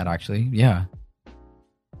didn't think of that, actually. Yeah.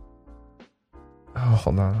 Oh,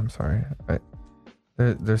 hold on. I'm sorry.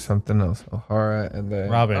 There's something else. Ohara and then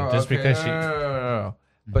Robin, just because she- No.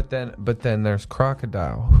 But then there's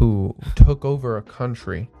Crocodile, who took over a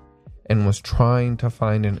country and was trying to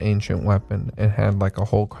find an ancient weapon and had like a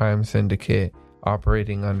whole crime syndicate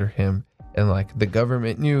operating under him, and like the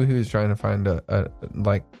government knew he was trying to find an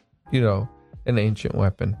ancient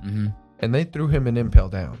weapon, Mm-hmm. and they threw him an impale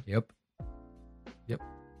down. Yep.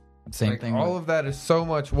 Same Like, thing. all of that is so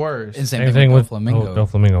much worse. and Same thing with Doflamingo.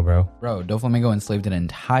 Doflamingo, bro. Bro, Doflamingo enslaved an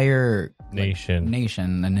entire Nation.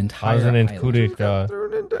 an entire President island. Kurika.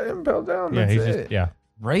 Threw it into impale down. Yeah, That's he's it. just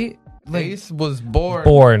Right? Like, Ace was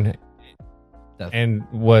born. Death- and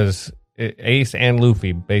was Ace and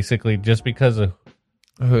Luffy basically just because of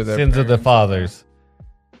Who their sins of the parents fathers.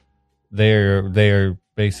 They're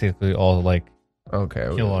basically all like are. Okay,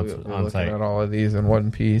 Kill we're on looking site. at all of these in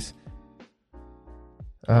one piece.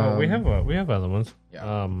 we have other ones.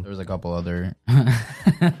 Yeah. There was a couple other.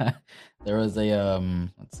 There was a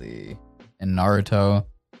let's see, in Naruto.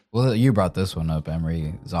 Well, you brought this one up,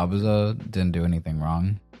 Emery. Zabuza didn't do anything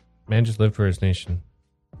wrong. Man just lived for his nation.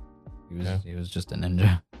 He was just a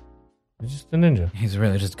ninja. He's just a ninja. He's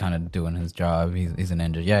really just kind of doing his job. He's a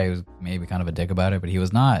ninja. Yeah, he was maybe kind of a dick about it, but he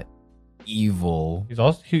was not evil.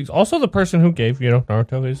 He's also the person who gave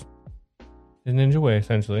Naruto his ninja way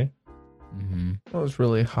essentially. Mm-hmm. It was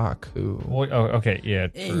really Haku. Okay, yeah,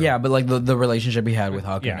 true. Yeah, but like the relationship he had with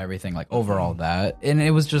Haku Yeah. and everything, like overall that. And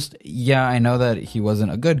it was just, I know that he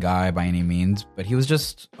wasn't a good guy by any means, but he was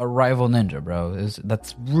just a rival ninja, bro.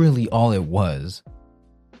 That's really all it was.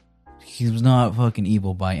 He was not fucking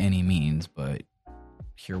evil by any means, but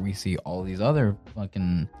here we see all these other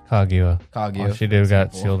fucking Kaguya. Kaguya. All she did got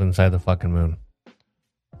example. sealed inside the fucking moon.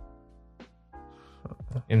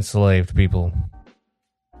 Enslaved people.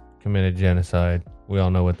 Committed genocide. We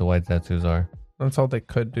all know what the white Zetsus are. That's all they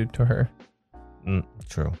could do to her.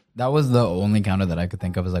 True. That was the only counter that I could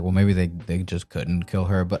think of, is like, well, maybe they just couldn't kill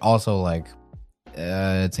her, but also like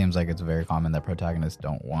it seems like it's very common that protagonists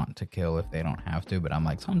don't want to kill if they don't have to, but I'm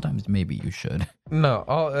like, sometimes maybe you should. No,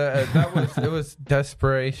 it was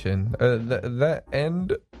desperation. That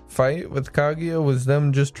end fight with Kaguya was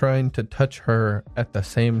them just trying to touch her at the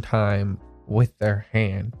same time with their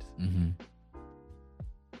hand. Mm-hmm.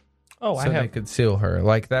 Oh, so they could seal her.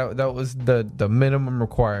 Like that was the minimum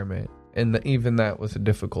requirement, and even that was a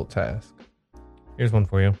difficult task. Here's one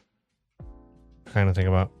for you. Kind of think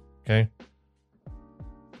about. Okay.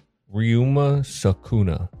 Ryuma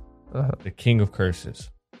Sukuna, the king of curses.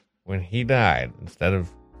 When he died, instead of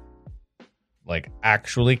like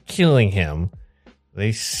actually killing him,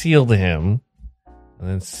 they sealed him and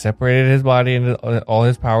then separated his body into all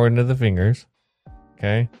his power into the fingers.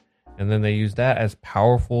 Okay. And then they used that as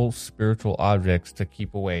powerful spiritual objects to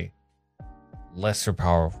keep away lesser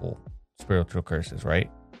powerful spiritual curses, right?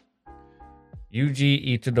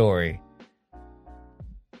 Yuji Itadori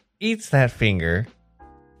eats that finger,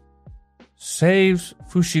 saves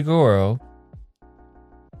Fushiguro,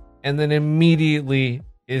 and then immediately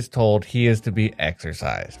is told he is to be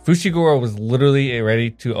exorcised. Fushiguro was literally ready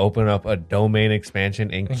to open up a domain expansion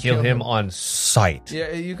and kill him on sight.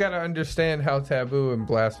 Yeah, you got to understand how taboo and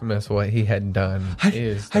blasphemous what he had done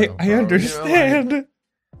is. I understand. You know, like,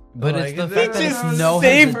 But like, it's the fact that just it's no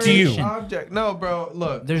saved hesitation. you. Object. No, bro.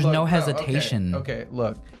 Look. There's look, no bro, hesitation. Okay.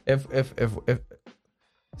 Look. If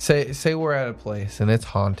say we're at a place and it's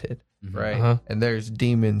haunted, right? Uh-huh. And there's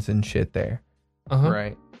demons and shit there, Uh-huh.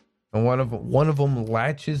 right? And one of them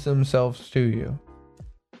latches themselves to you,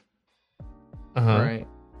 Uh-huh. right?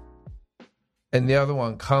 And the other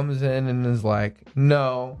one comes in and is like,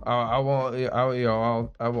 "No, I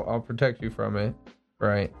won't. I'll protect you from it."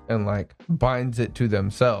 Right, and like binds it to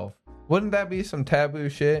themselves. Wouldn't that be some taboo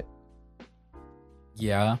shit?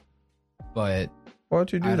 Yeah, but Why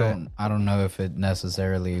don't you do that? I don't know if it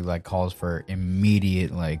necessarily like calls for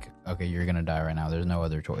immediate like, okay, you're gonna die right now. There's no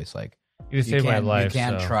other choice. Like You just saved my life. You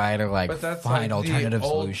can't so. try to like But that's find like alternative the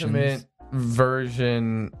solutions. ultimate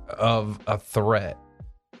version of a threat.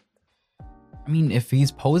 I mean, if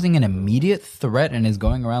he's posing an immediate threat and is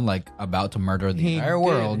going around like about to murder the entire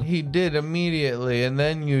world, He did immediately, and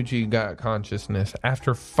then Yuji got consciousness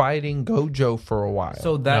after fighting Gojo for a while.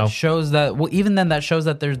 so that No. shows that. Well, even then, that shows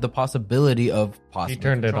that there's the possibility of possibly He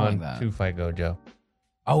turned it controlling on that. to fight Gojo.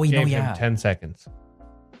 Oh, you know, Gave yeah. him 10 seconds.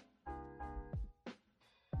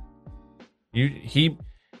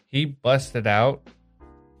 He busted out.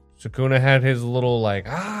 Sukuna had his little like,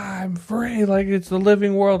 I'm free, like it's the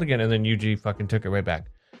living world again, and then Yuji fucking took it right back.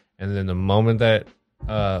 And then the moment that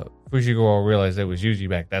Fushiguro realized it was Yuji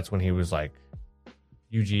back, that's when he was like,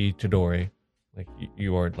 Yuji Todori, like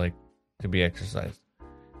you are like to be exercised.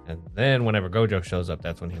 And then whenever Gojo shows up,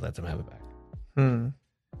 that's when he lets him have it back.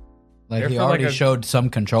 Like There he felt like already a- showed some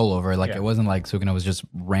control over it. Like Yeah. it wasn't like Sukuna was just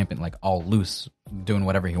rampant, like all loose, doing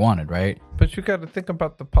whatever he wanted, right? But you got to think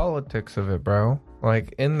about the politics of it, bro.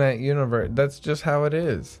 Like in that universe, that's just how it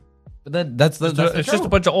is. But that's the It's just a trope.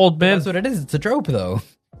 bunch of old men. That's what it is. It's a trope, though.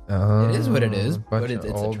 It is what it is, but Bunch it's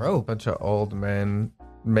of a old- trope. Bunch of old men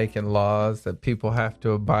making laws that people have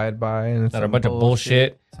to abide by, and it's That are a some bunch of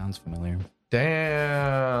bullshit. Sounds familiar.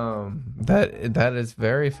 Damn, that is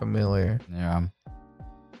very familiar. Yeah.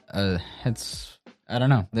 It's I don't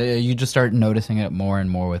know. You just start noticing it more and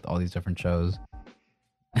more with all these different shows.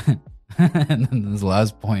 And then this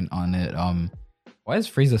last point on it, why is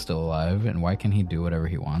Frieza still alive and why can he do whatever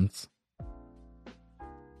he wants?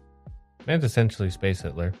 Man's essentially Space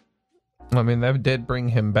Hitler. I mean, that did bring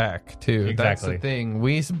him back too. That's Exactly. the thing.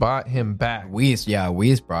 Whis bought him back. Whis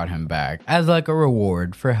brought him back as like a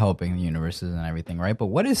reward for helping the universes and everything, right? But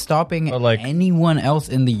what is stopping But, like- anyone else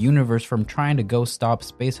in the universe from trying to go stop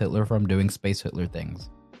Space Hitler from doing Space Hitler things?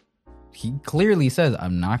 He clearly says,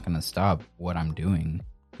 I'm not going to stop what I'm doing.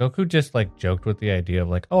 Goku just like joked with the idea of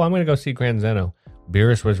like, oh, I'm gonna go see Grand Zeno.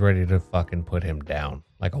 Beerus was ready to fucking put him down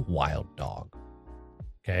like a wild dog.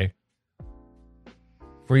 Okay.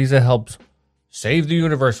 Frieza helps save the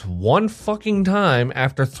universe one fucking time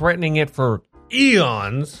after threatening it for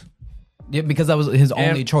eons. Yeah, because that was his And-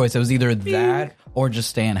 only choice. It was either that or just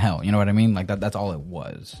stay in hell. You know what I mean? Like that's all it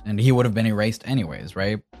was. And he would have been erased anyways,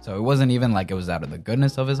 right? So it wasn't even like it was out of the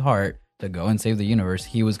goodness of his heart to go and save the universe.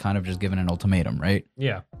 He was kind of just given an ultimatum, right?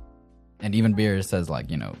 Yeah. And even Beerus says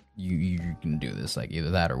like, you know, you can do this, like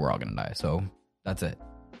either that or we're all gonna die. So that's it.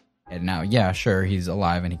 And now, yeah, sure, he's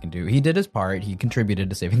alive and he did his part. He contributed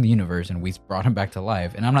to saving the universe and Whis brought him back to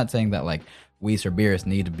life. And I'm not saying that like Whis or Beerus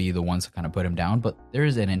need to be the ones to kind of put him down, but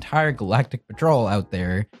there's an entire galactic patrol out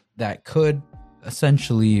there that could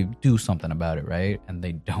essentially do something about it, right? And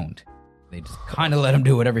they don't. They just kind of let him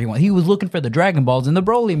do whatever he wants. He was looking for the Dragon Balls in the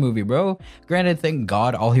Broly movie, bro. Granted, thank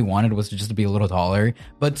God, all he wanted was just to be a little taller,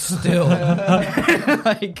 but still,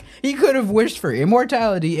 like he could have wished for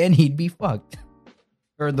immortality and he'd be fucked,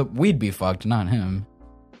 or we'd be fucked, not him.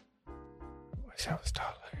 Wish I was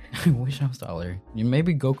taller. I wish I was taller.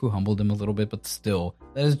 Maybe Goku humbled him a little bit, but still,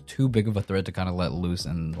 that is too big of a threat to kind of let loose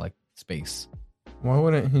and like space. Why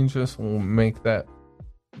wouldn't he just make that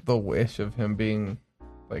the wish of him being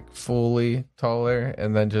like fully taller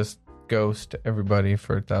and then just ghost everybody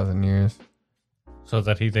for 1,000 years? So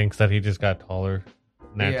that he thinks that he just got taller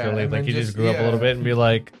naturally. and Like then he just just- grew up a little yeah. bit and be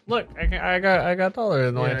like, look, I got taller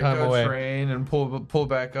in my time go away. train and pull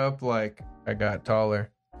back up like I got taller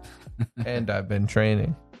and I've been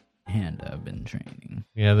training. And I've been training.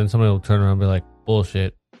 Yeah, then somebody will turn around and be like,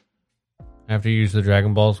 bullshit. After you used the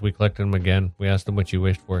Dragon Balls, we collected them again. We asked him what you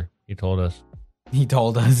wished for. He told us. He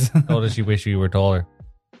told us. Told us you wish you were taller.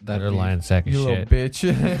 That'd They're be, lying sack of You little shit.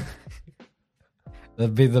 bitch.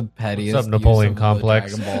 that'd be the pettiest What's up, Napoleon use of the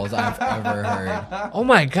Complex? Dragon Balls I've ever heard. Oh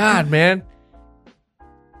my god, man.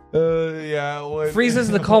 Yeah. Frieza's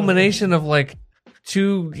the culmination of like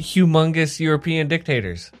two humongous European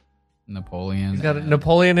dictators. Napoleon. He's got and-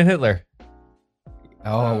 Napoleon and Hitler.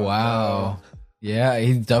 Oh wow. Yeah,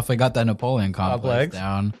 he's definitely got that Napoleon complex Complex.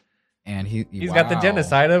 down. And He's got the wow.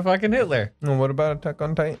 genocide of fucking Hitler. And what about Attack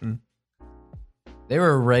on Titan? They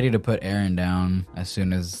were ready to put Eren down as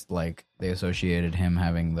soon as like they associated him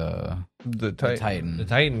having the The Titan. Titan. The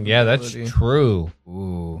Titan, yeah, that's Ability. true.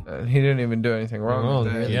 Ooh. He didn't even do anything wrong. Wrong,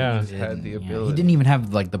 with that. yeah. He just had the Yeah, ability. he didn't even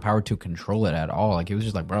have like the power to control it at all. Like he was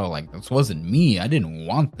just like, bro, like this wasn't me. I didn't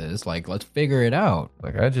want this. Like let's figure it out.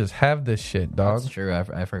 Like I just have this shit, dog. That's true.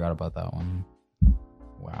 I forgot about that one.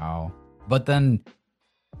 Wow. But then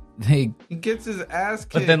they He gets his ass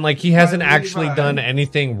kicked. But then, like, he by hasn't actually Levi done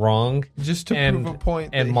anything wrong, just to and- prove a point.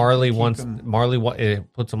 and that he Marley can keep wants him.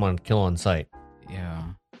 it puts him on kill on sight. yeah.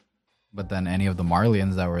 But then any of the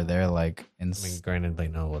Marlians that were there, like in I mean, granted, they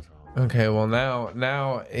know what's wrong. Okay, well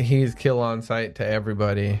now he's kill on sight to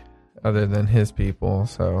everybody other than his people.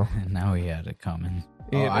 So now he had it coming.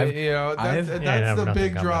 you Oh, I've- know I've- that's Yeah, I have the nothing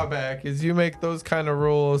big coming. drawback is you make those kind of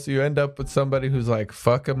rules, you end up with somebody who's like,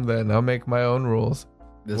 fuck them, then I'll make my own rules.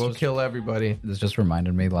 We'll was- kill everybody. This just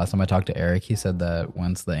reminded me. Last time I talked to Eric, he said that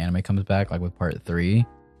once the anime comes back, like with part 3,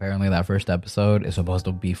 apparently that first episode is supposed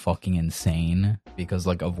to be fucking insane because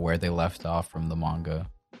like of where they left off from the manga.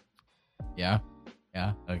 Yeah.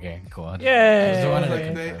 Okay. Cool. I just wanted to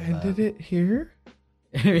Like, they confirm ended that. it here.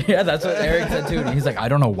 Yeah, that's what Eric said too. He's like, I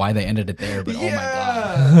don't know why they ended it there, but oh my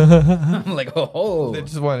Yeah. god. I'm like, oh. They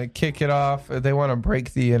just want to kick it off. They want to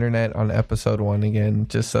break the internet on episode 1 again,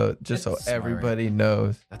 just so That's smart. everybody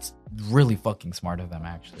knows. That's really fucking smart of them,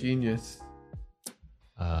 actually. Genius.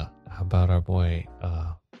 How about our boy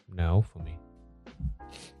Naofumi?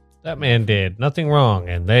 That man did nothing wrong,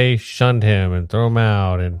 and they shunned him and threw him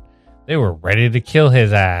out, and they were ready to kill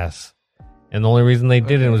his ass. And the only reason they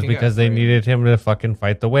didn't was he got because they framed. needed him to fucking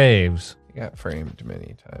fight the waves. He got framed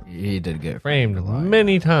many times. He did get Framed a lot.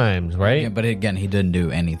 many times, right? Yeah, but again, he didn't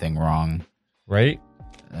do anything wrong. Right?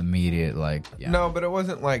 Immediate, like, yeah. No, but it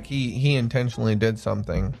wasn't like he intentionally did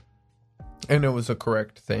something, and it was a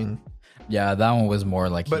correct thing. Yeah, that one was more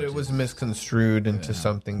like. But he it was just- misconstrued into Yeah.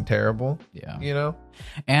 something terrible. Yeah. You know.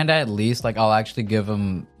 And at least, like, I'll actually give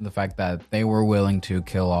them the fact that they were willing to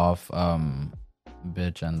kill off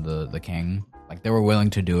Bitch and the king. Like, they were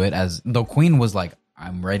willing to do it as the queen was like,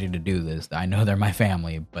 I'm ready to do this. I know they're my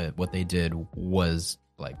family, but what they did was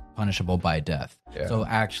like punishable by death. Yeah. So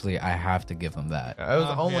actually, I have to give them that. It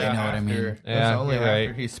was only you know what I after, mean? it was Yeah, only you're after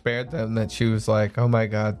right. he spared them that she was like, "Oh my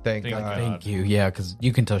god, thank Thank God." God. Thank you. Yeah, because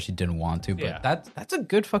you can tell she didn't want to, but Yeah. that's a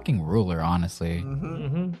good fucking ruler, honestly. Mhm.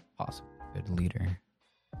 Mm-hmm. Possibly good leader.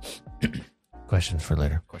 Questions for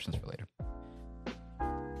later. Questions for later.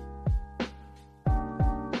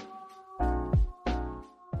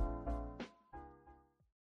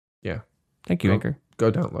 Yeah. Thank you, Go- Anchor.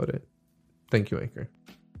 Go download it. Thank you, Anchor.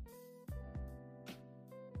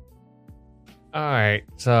 All right.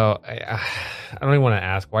 So I don't even want to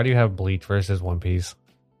ask. Why do you have Bleach versus One Piece?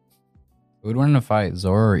 Who would win in a fight,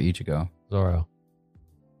 Zoro or Ichigo? Zoro.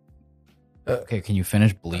 Okay, can you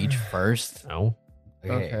finish Bleach first? No.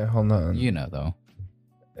 Okay, hold on. You know though.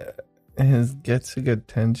 His Getsuga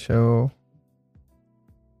Tensho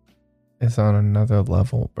is on another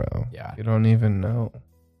level, bro. Yeah. You don't even know.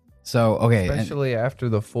 So okay, and Especially after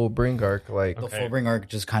the full Brink arc, like the Okay. Fullbring arc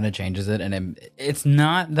just kind of changes it, and it's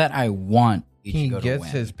not that I want Ichigo he to gets win.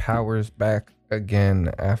 his powers back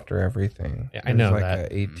again after everything. Yeah, I There's know like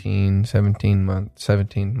that. a 18, 17 months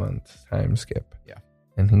time skip. Yeah.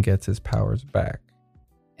 And he gets his powers back.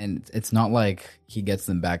 and it's not like he gets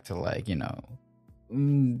them back to like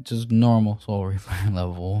just normal Soul Reaper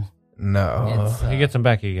level. No. It's, He gets him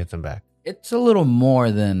back. He gets him back. It's a little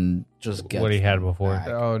more than just gets what he had them before. back.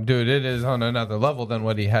 Oh, dude, it is on another level than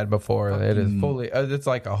what he had before. It is fully. It's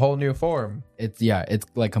like a whole new form. It's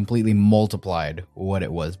like completely multiplied what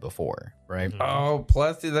it was before, right? Oh,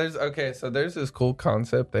 plus there's so there's this cool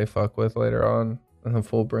concept they fuck with later on in the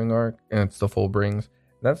Fullbring arc, and it's the Fullbrings.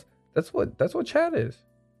 That's what Chad is.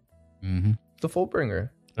 Mm-hmm. It's the Fullbringer.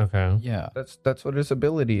 Okay. Yeah. That's what his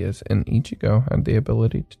ability is, and Ichigo had the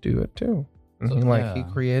ability to do it too. And So, he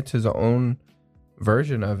creates his own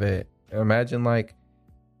version of it. Imagine like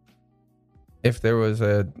if there was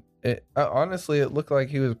honestly, it looked like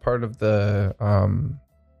he was part of the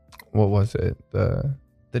what was it, the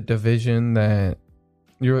division that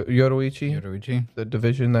Yoruichi, the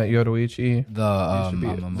division that Yoruichi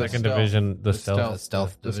the Second division, the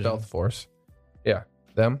stealth force. Yeah,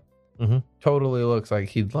 them. Mm-hmm. Totally looks like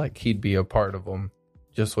he'd be a part of them,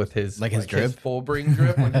 just with his his drip, his Fullbring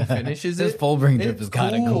drip when he finishes his it. Fullbring drip It's is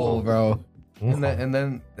kind of cool, bro.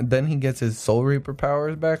 And then he gets his Soul Reaper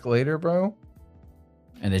powers back later, bro.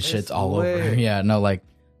 And it shit's It's all lit. over. Yeah, no, like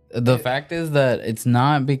the fact is that it's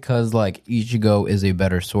not because like Ichigo is a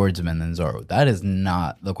better swordsman than Zoro. That is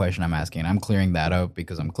not the question I'm asking. I'm clearing that up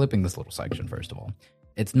because I'm clipping this little section first of all.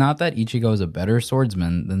 It's not that Ichigo is a better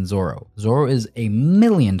swordsman than Zoro. Zoro is a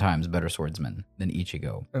million times better swordsman than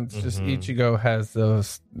Ichigo. It's just Ichigo has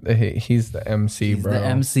those. He's the MC, He's bro. the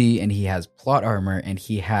MC, and he has plot armor, and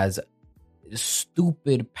he has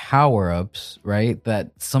stupid power-ups, right?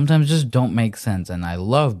 That sometimes just don't make sense. And I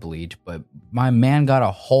love Bleach, but my man got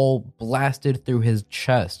a hole blasted through his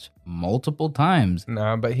chest multiple times.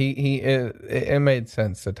 Nah, but it made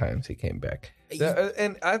sense the times he came back.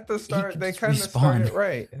 And at the start, they just kind of respawn. started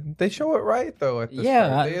right. They show it right though. At the Yeah.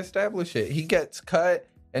 start, they establish it. He gets cut,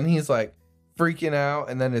 and he's like freaking out,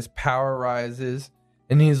 and then his power rises,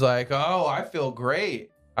 and he's like, "Oh, I feel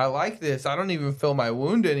great. I like this. I don't even feel my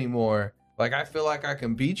wound anymore. Like I feel like I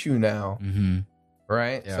can beat you now." Mm-hmm.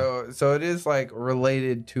 Right. Yeah. So it is like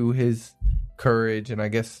related to his courage and I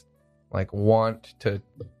guess like want to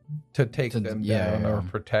take them down or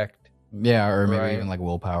protect. Yeah, or maybe Right. even like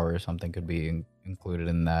willpower or something could be included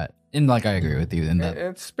in that. And like I agree with you in that.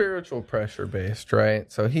 It's spiritual pressure based,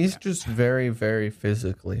 right? So he's just very, very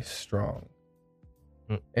physically strong.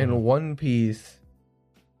 In One Piece,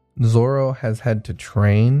 Zoro has had to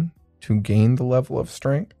train to gain the level of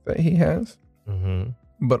strength that he has,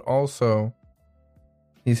 but also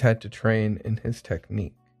he's had to train in his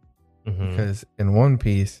technique. Because in One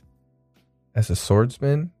Piece, as a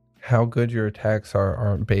swordsman, how good your attacks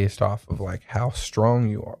aren't based off of like how strong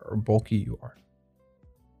you are or bulky you are.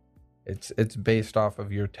 It's based off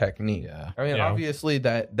of your technique. Yeah. I mean, Yeah. obviously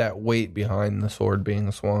that weight behind the sword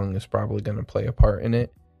being swung is probably going to play a part in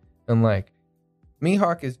it. And like,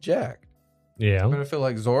 Mihawk is jacked, Yeah. but I feel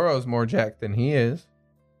like Zoro's more jacked than he is.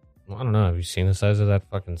 Well, I don't know. Have you seen the size of that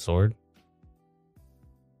fucking sword?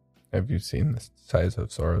 Have you seen the size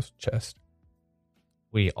of Zoro's chest?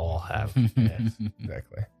 We all have. Yes.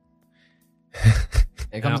 Exactly.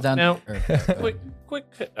 It comes down now-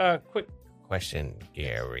 to quick question,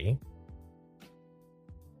 Gary.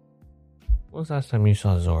 When was the last time you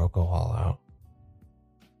saw Zoro go all out?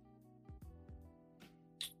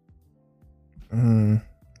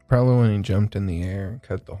 Probably when he jumped in the air and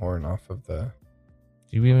cut the horn off of the.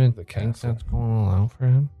 Do you even The think castle. that's going all out for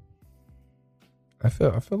him? I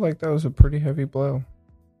feel like that was a pretty heavy blow.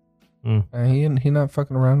 Mm. He not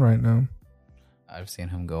fucking around right now. I've seen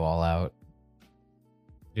him go all out.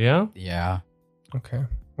 Yeah? Yeah. Okay.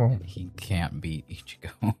 Well, And he can't beat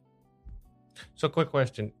Ichigo. So, quick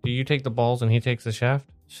question. Do you take the balls and he takes the shaft?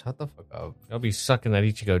 Shut the fuck up. He'll be sucking that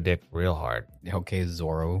Ichigo dick real hard. Okay,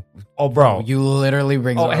 Zoro. Oh, bro. You literally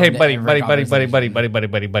bring Oh, Zoro hey, into buddy, every buddy.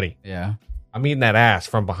 conversation. Yeah. I'm eating that ass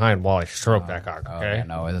from behind while I stroke that cock, okay? yeah,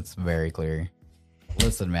 no, that's very clear.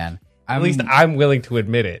 Listen, man. At least I'm willing to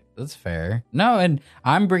admit it. That's fair. No, and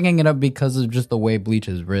I'm bringing it up because of just the way Bleach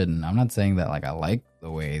is written. I'm not saying that like I like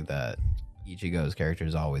the way that Ichigo's character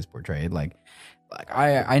is always portrayed. Like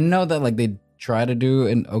I know that like they try to do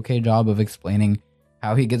an okay job of explaining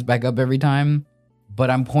how he gets back up every time, but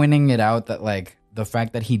I'm pointing it out that like the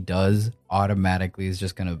fact that he does automatically is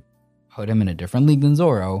just gonna put him in a different league than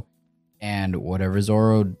Zoro, and whatever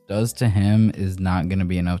Zoro does to him is not gonna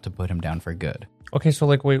be enough to put him down for good. Okay, so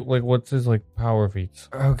like, wait, like, what's his like power feats?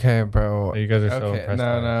 okay, bro. You guys are so Okay, impressed.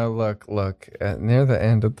 by it. no. Look. Near the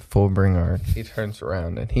end of the Fullbring arc, he turns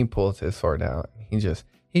around and he pulls his sword out. He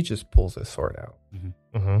just pulls his sword out.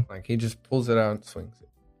 Like he just pulls it out and swings it.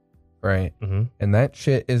 Right. And that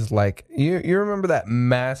shit is like you remember that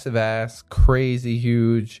massive ass, crazy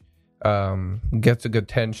huge Gets a Good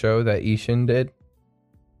 10 show that Ishin did?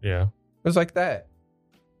 Yeah. It was like that.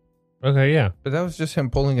 Okay, yeah. But that was just him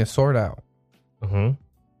pulling his sword out. Uh-huh.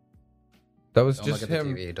 That was Don't just look at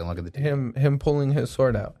him. the TV. Don't look at the TV. Him pulling his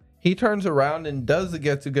sword out. He turns around and does the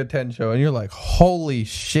Getsuga Tensho, and you're like, holy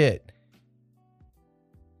shit.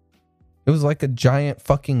 It was like a giant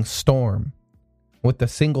fucking storm with a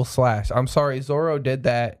single slash. I'm sorry, Zoro did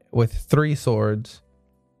that with 3 swords.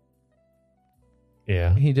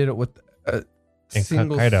 Yeah. He did it with a And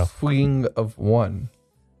single Kaido. swing of 1.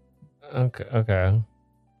 Okay.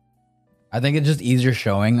 I think it's just easier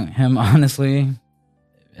showing him, honestly,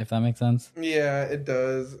 if that makes sense. Yeah, it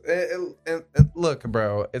does. Look,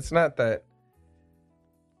 bro, it's not that.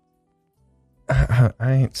 I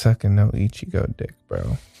ain't sucking no Ichigo dick,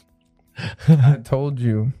 bro. I told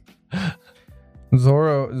you.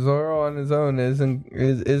 Zoro on his own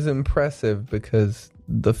is impressive because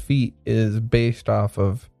the feat is based off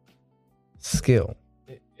of skill.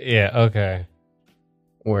 Yeah, okay.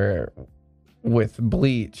 Where with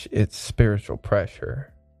Bleach, it's spiritual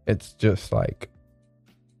pressure. It's just like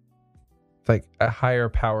it's like a higher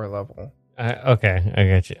power level. Okay, I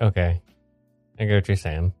get you. Okay. I get what you're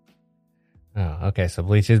saying. Oh, okay. So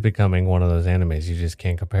Bleach is becoming one of those animes you just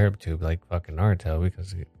can't compare it to, like fucking Naruto,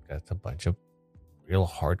 because that's a bunch of real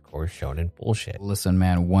hardcore shonen bullshit. Listen,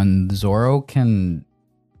 man, when Zoro can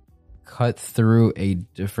cut through a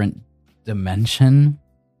different dimension,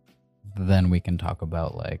 then we can talk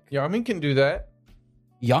about like Yami can do that.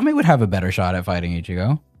 Yami would have a better shot at fighting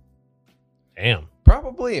Ichigo. Damn.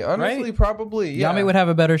 Probably, honestly, Right? probably. Yeah. Yami would have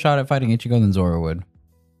a better shot at fighting Ichigo than Zoro would.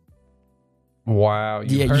 Wow,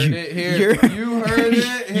 you heard it here. You heard it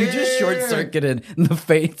here. You just short circuited the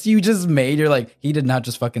face you just made. You're like, he did not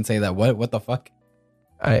just fucking say that. What the fuck?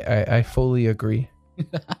 I fully agree.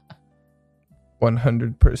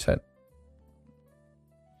 100%.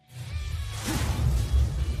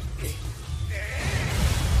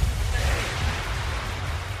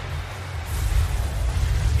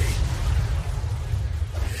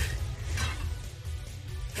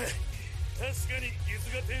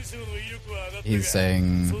 He's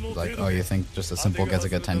saying like, oh, you think just a simple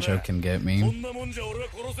Getsuga Tensho can get me?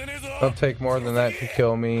 It'll take more than that to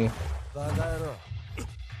kill me. Like,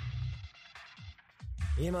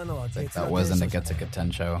 that wasn't a Getsuga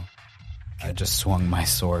Tensho. I just swung my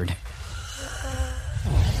sword.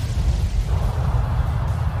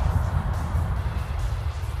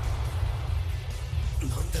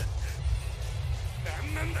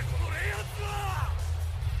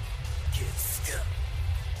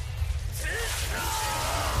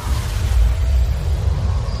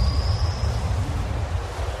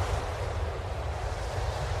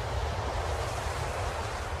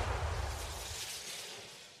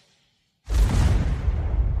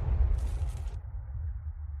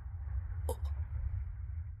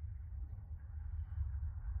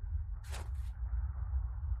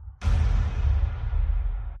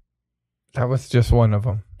 That was just one of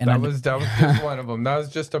them. And That was just one of them. That was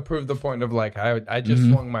just to prove the point of like I just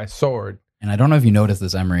swung my sword. And I don't know if you noticed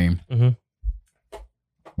this, Emery. Mm-hmm.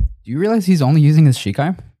 Do you realize he's only using his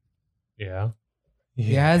Shikai? Yeah.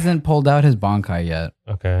 He hasn't pulled out his Bankai yet.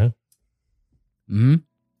 Okay. Hmm.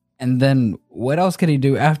 And then what else can he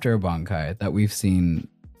do after a Bankai that we've seen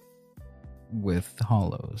with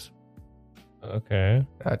Hollows? Okay.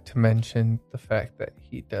 Not to mention the fact that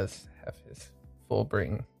he does have his full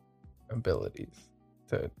bring abilities.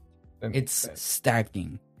 It's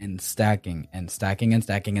stacking and stacking and stacking and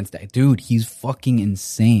stacking and stacking. Dude, he's fucking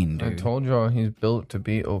insane, I dude. told y'all he's built to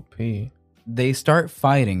be OP. They start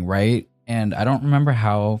fighting, right? And I don't remember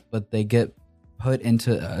how, but they get put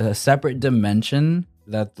into a separate dimension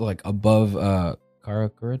that's like above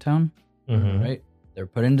Karakura Town, Mm-hmm. right? They're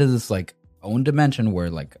put into this like own dimension where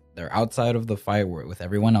like they're outside of the fight with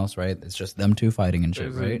everyone else, right? It's just them two fighting and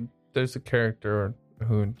shit, right? There's a character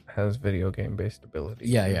who has video game based abilities.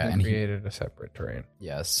 Yeah, yeah, He and he- created a separate terrain.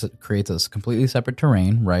 Yes, it creates a completely separate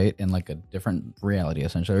terrain, right? In like a different reality,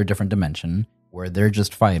 essentially, or a different dimension where they're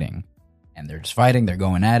just fighting. And they're just fighting, they're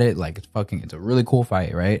going at it, like it's a really cool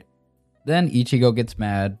fight, right? Then Ichigo gets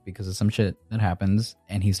mad because of some shit that happens,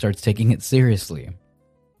 and he starts taking it seriously.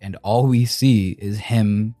 And all we see is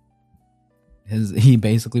him, he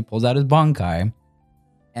basically pulls out his Bankai,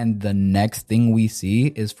 and the next thing we see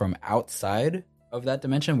is from outside of that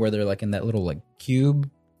dimension, where they're like in that little like cube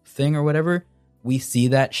thing or whatever, we see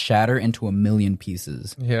that shatter into a million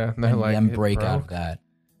pieces. Yeah, And they're then "It break out of broke." that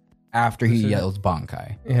after he This is- yells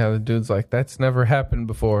Bankai. Yeah, the dude's like, that's never happened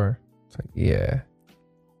before. It's like, yeah.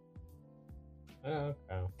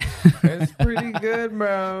 Okay. It's pretty good,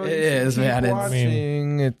 bro. It You should is, keep man. It's-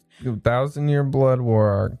 Watching it, 1,000 Year Blood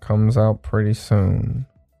War comes out pretty soon.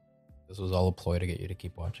 This was all a ploy to get you to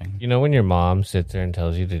keep watching. You know when your mom sits there and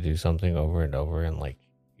tells you to do something over and over, and like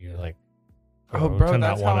you're like, Oh, bro, to not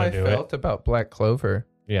that's how wanna I do felt about Black Clover.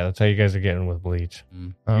 Yeah, that's how you guys are getting with Bleach.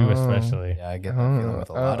 Mm. You especially. Yeah, I get that feeling with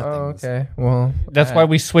a lot of things. Okay, well, That's why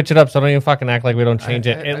we switch it up. So don't even fucking act like we don't change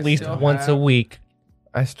it I at least still once a have- week.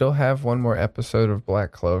 I still have one more episode of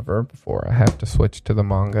Black Clover before I have to switch to the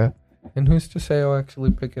manga. And who's to say I'll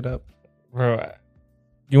actually pick it up? Bro,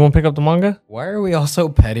 you won't pick up the manga? Why are we all so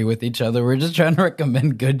petty with each other? We're just trying to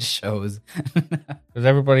recommend good shows. Because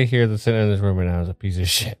everybody here that's sitting in this room right now is a piece of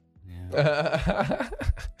shit. Yeah.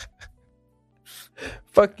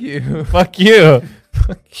 Fuck you. Fuck you.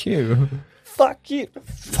 Fuck you. Fuck you.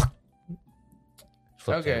 Fuck.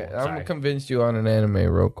 Okay, I'm Sorry. convinced you on an anime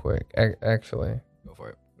real quick. Actually, Go for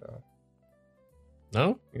it.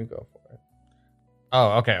 No? you go for it.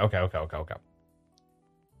 Oh, okay.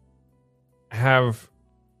 Have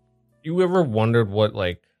you ever wondered what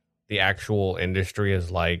like the actual industry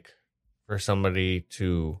is like for somebody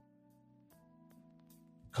to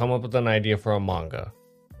come up with an idea for a manga?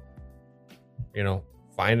 You know,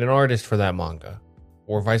 find an artist for that manga,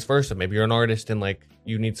 or vice versa. Maybe you're an artist and like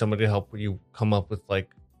you need somebody to help you come up with like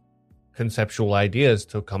conceptual ideas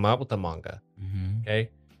to come out with a manga. Mm-hmm. Okay,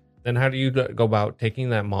 then how do you go about taking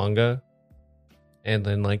that manga and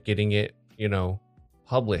then like getting it, you know,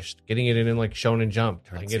 published, getting it in like Shonen Jump,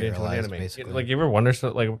 turning it into an serialized, anime? basically. Like you ever wonder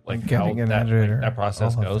so, like how Getting an that, editor, like, that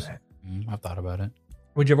process all of goes? that. I've thought about it.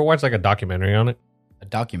 Would you ever watch like a documentary on it? A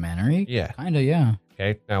documentary? Yeah. Kinda, yeah.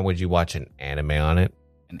 Okay. Now, would you watch an anime on it?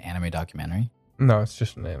 An anime documentary? No, it's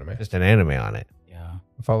just an anime. Just an anime on it. Yeah.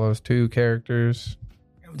 It follows two characters.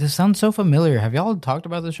 This sounds so familiar. Have y'all talked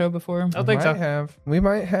about the show before? I don't think so. We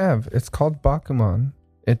might have. It's called Bakuman.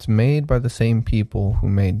 It's made by the same people who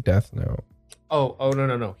made Death Note. Oh,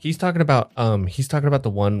 no. He's talking about the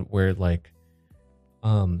one where like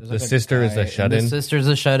There's the like a sister is guy- a shut-in. The sister's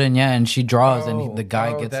a shut-in, yeah, and she draws, and the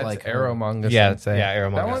guy gets that's like Arrow her- Manga Yeah, Sensei. yeah, Arrow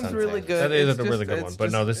That Manga one's Sensei. really good. That is It's a really just- good it's one,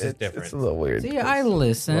 but no, just- this is it's different. a little weird. See, I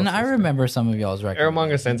listen. I remember some of y'all's Arrow recommendations.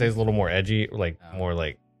 Manga Sensei is a little more edgy, like Oh. more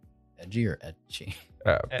like Edgy or etchy?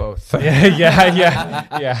 Both.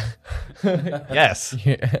 yeah. Yes.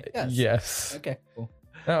 Yes. Okay, cool.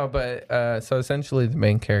 No, but so essentially the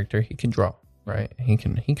main character, he can draw, right? He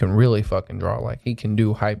can really fucking draw. Like he can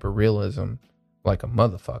do hyper realism like a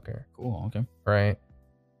motherfucker, Cool, okay. right?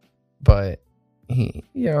 But he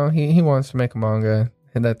wants to make a manga,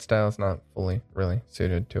 and that style's not fully really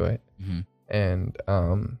suited to it. Mhm. And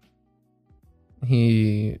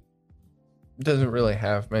he doesn't really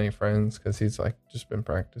have many friends because he's like just been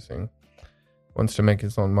practicing. Wants to make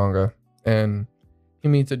his own manga, and he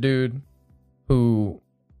meets a dude who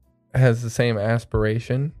has the same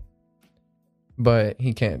aspiration, but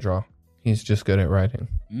he can't draw. He's just good at writing.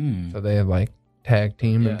 Mm. So they like tag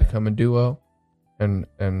team and Yeah. become a duo, and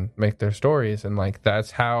make their stories, and like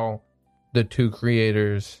that's how the two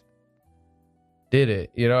creators did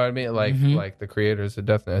it. You know what I mean? Like Mhm. like the creators of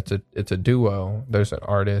Death Note, it's a duo. There's an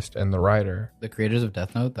artist and the writer. The creators of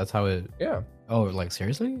Death Note, that's how it... Yeah. Oh, like,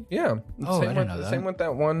 seriously? Yeah. Oh, I same didn't with, know that. Same with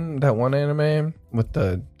that one anime with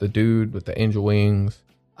the dude with the angel wings,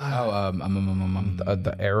 Oh,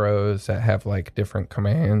 the arrows that have like different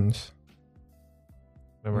commands.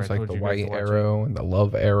 Remember, It's I like told the you guys to white watch it? arrow and the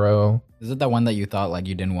love arrow. Is it that one that you thought like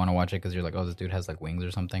you didn't want to watch it because you're like, oh, this dude has like wings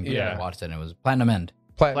or something? But Yeah. I watched it and it was Platinum End.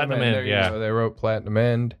 Platinum End, End, there you go. They wrote Platinum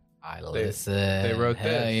End, I listen. they wrote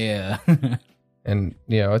Hell this. yeah. and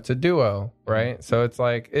it's a duo, right? So it's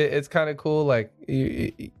like it's kind of cool. Like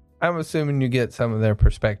I'm assuming you get some of their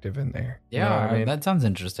perspective in there. You know Yeah, what I mean? that sounds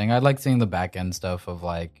interesting. I like seeing the back end stuff of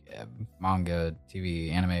like manga,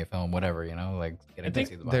 TV, anime, film, whatever. You know, like getting to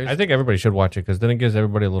see the there's- I think everybody should watch it because then it gives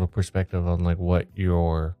everybody a little perspective on like what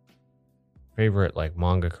your favorite like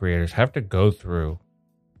manga creators have to go through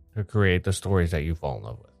to create the stories that you fall in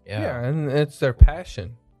love with. yeah, and it's their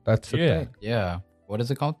passion. That's the Yeah. thing. Yeah. What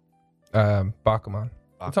is it called? Bakuman.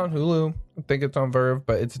 It's on Hulu. I think it's on Verve,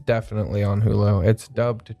 but it's definitely on Hulu. It's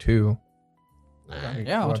dubbed too.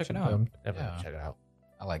 Yeah, I'll Watch check it out. dubbed. Definitely Yeah. check it out.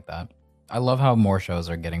 I like that. I love how more shows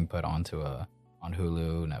are getting put onto on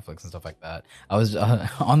Hulu, Netflix, and stuff like that. I was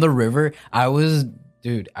on the river. I was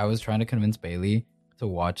trying to convince Bailey to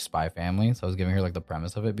watch Spy Family, so I was giving her like the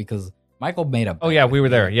premise of it because Michael made a. Oh yeah, we were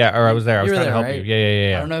there. Yeah, or I was there. I was You were trying to there, help right? you.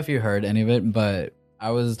 Yeah. I don't know if you heard any of it, but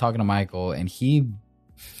I was talking to Michael and he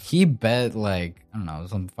bet like, I don't know,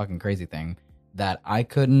 some fucking crazy thing that I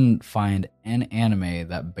couldn't find an anime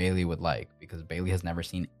that Bailey would like because Bailey has never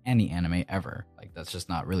seen any anime ever. Like that's just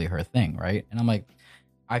not really her thing, right? And I'm like,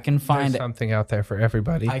 I can There's find something out there for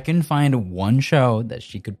everybody. one show that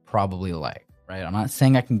she could probably like, right? I'm not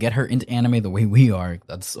saying I can get her into anime the way we are.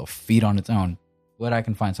 That's a feat on its own. But I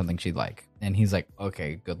can find something she'd like. And he's like,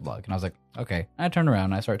 okay, good luck. And I was like, okay. And I turned around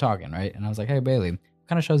and I started talking, right? And I was like, hey, Bailey, what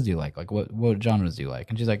kind of shows do you like? Like, what genres do you like?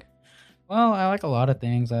 And she's like, well, I like a lot of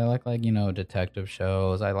things. I like detective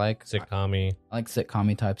shows. I like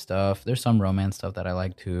sitcom-y type stuff. There's some romance stuff that I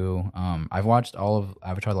like too. I've watched all of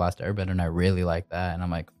Avatar: The Last Airbender, and I really like that. And I'm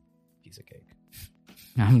like, piece of cake.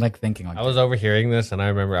 I'm like thinking like I was overhearing this, and I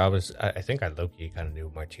remember I think I low-key kind of knew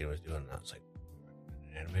what Martina was doing. And I was like,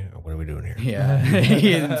 anime? Or what are we doing here? Yeah,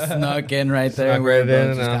 he snuck in right there. Snuck right in,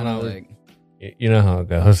 Just and I'm kind of like, you know how it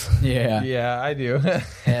goes. yeah. Yeah, I do.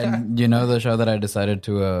 And you know the show that I decided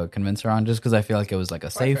to convince her on, just because I feel like it was like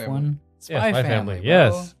a safe Family. one. Spy Family, bro.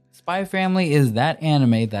 yes. Spy Family is that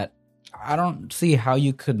anime that I don't see how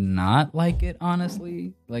you could not like it.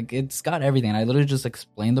 Honestly, like it's got everything. And I literally just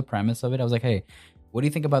explained the premise of it. I was like, hey, what do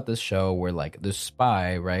you think about this show where like this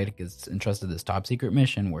spy, right, gets entrusted this top secret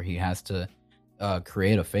mission where he has to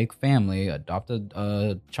create a fake family, adopt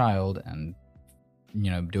a child, and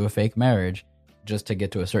do a fake marriage just to get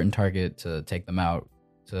to a certain target to take them out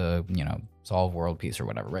to solve world peace or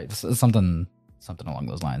whatever, right? Something along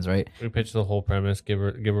those lines, right? We pitched the whole premise, give her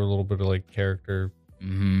a little bit of like character.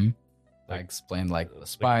 Mm-hmm. I explained like the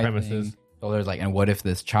spy premises. So there's like, and what if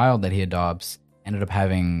this child that he adopts ended up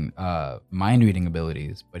having mind reading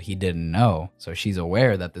abilities, but he didn't know. So she's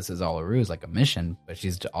aware that this is all a ruse, like a mission, but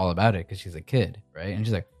she's all about it because she's a kid, right? And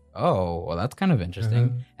she's like, oh, well, that's kind of interesting.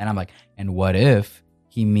 Mm-hmm. And I'm like, and what if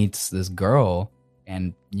he meets this girl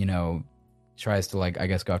and tries to like, I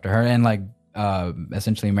guess, go after her and like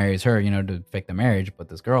essentially marries her, to fake the marriage, but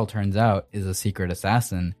this girl turns out is a secret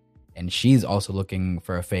assassin, and she's also looking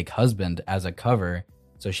for a fake husband as a cover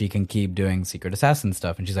so she can keep doing secret assassin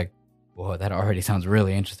stuff. And she's like, whoa, that already sounds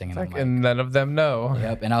really interesting. And I'm like, and none of them know.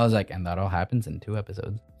 yep. And I was like, and that all happens in 2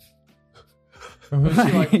 episodes. Was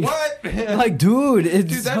she like, what? Like, dude, it's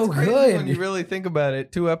Dude, that's so crazy good. when you really think about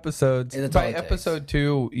it. 2 episodes. That's all By it takes. episode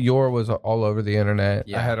 2, Yor was all over the internet.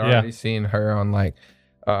 Yeah. I had Yeah. already seen her on like,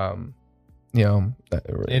 Instagram,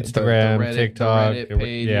 Reddit, TikTok, Reddit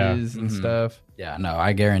pages and Mhm. stuff. Yeah, no,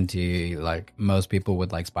 I guarantee like most people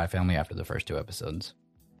would like Spy Family after the first 2 episodes.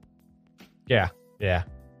 Yeah. I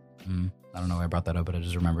don't know why I brought that up, but I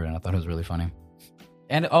just remembered it and I thought it was really funny.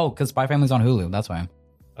 And because Spy Family's on Hulu, that's why.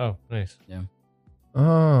 Oh, nice.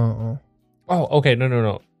 Oh. Oh, okay.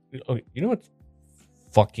 No. Okay, you know what's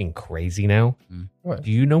fucking crazy now? What?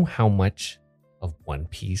 Do you know how much of One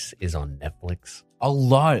Piece is on Netflix? A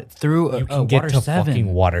lot through You can get Water to 7.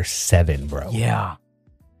 fucking Water 7, bro. Yeah.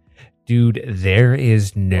 Dude, there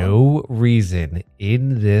is no reason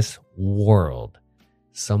in this world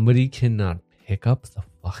somebody cannot pick up the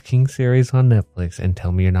fucking series on Netflix and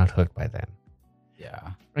tell me you're not hooked by them.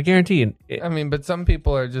 Yeah. I guarantee you. I mean, but some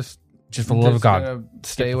people are just Just for the love of God. gonna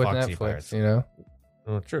stay the with Foxy Netflix, Pirates.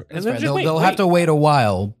 Oh, true. That's then right. just They'll have to wait a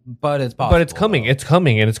while, but it's possible. But it's coming. though. It's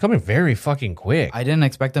coming, and it's coming very fucking quick. I didn't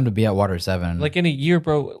expect them to be at Water 7. Like in a year,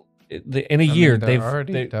 bro. In a I year, mean, they're they've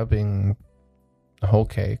already dubbing the whole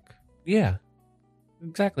cake. yeah,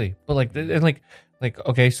 exactly. But like, and like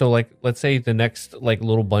okay, so like, let's say the next like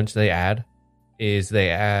little bunch they add is they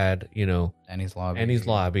add Annie's Lobby. Annie's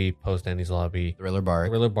Lobby, post Annie's Lobby, Thriller Bark.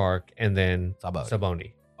 Thriller Bark, and then Sabaody.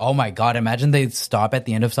 Saboni. Oh my god, imagine they stop at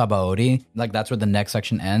the end of Sabaody. Like that's where the next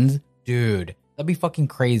section ends. Dude, that'd be fucking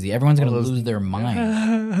crazy. Everyone's gonna lose their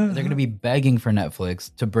mind. They're gonna be begging for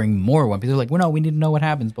Netflix to bring more One Piece. They're like, well, no, we need to know what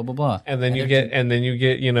happens, blah blah blah. And then you they're get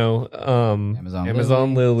Amazon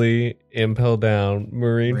Lily, Impel Down,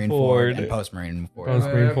 Marine Ford, and Post Marine Ford. Post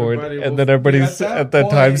Marine Ford, Everybody and will then everybody's be at at that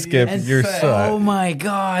that time point. skip. And You're oh sucked. my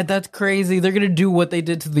god, that's crazy. They're gonna do what they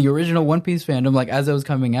did to the original One Piece fandom, like as it was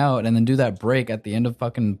coming out, and then do that break at the end of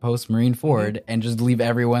fucking Post Marine Ford, and just leave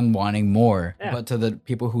everyone wanting more. Yeah. But to the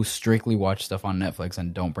people who strictly watch stuff on Netflix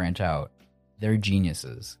and don't branch out, they're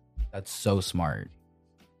geniuses. That's so smart.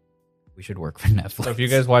 We should work for Netflix. So if you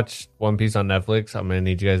guys watch One Piece on Netflix, I'm gonna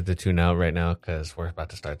need you guys to tune out right now because we're about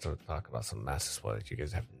to start to talk about some massive spoilers you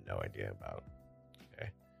guys have no idea about.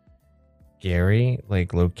 Okay, Gary,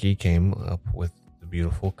 like low-key, came up with the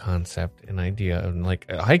beautiful concept and idea, and like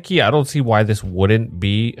high-key, I don't see why this wouldn't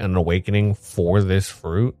be an awakening for this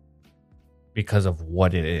fruit because of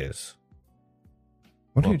what it is.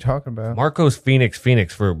 What are you talking about? Marco's Phoenix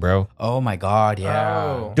fruit, bro. oh my god, yeah.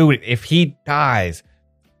 Oh. Dude, if he dies,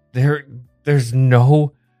 there's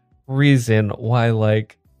no reason why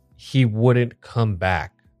like he wouldn't come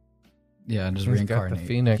back. Yeah, just He's got the reincarnate.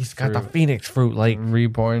 Phoenix. He's got the fruit, Phoenix fruit, like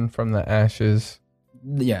reborn from the ashes.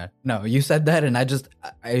 Yeah, no, you said that, and I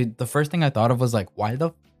the first thing I thought of was like, why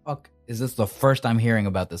the fuck is this the first I'm hearing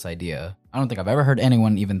about this idea? I don't think I've ever heard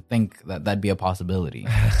anyone even think that that'd be a possibility.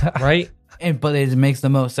 Right? But it makes the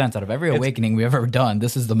most sense out of every awakening we've ever done.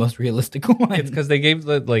 This is the most realistic one. It's because they gave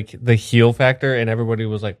the heal factor, and everybody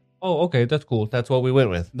was like, "Oh, okay, that's cool. That's what we went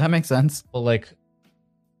with." That makes sense. But like,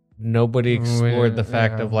 nobody explored the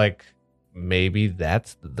fact Yeah. of like maybe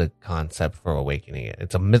that's the concept for awakening it.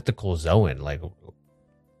 It's a mythical zone. Like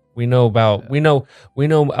we know about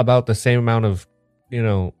the same amount of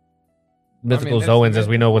mythical it's zones as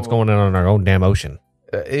we know what's mythical. going on our own damn ocean.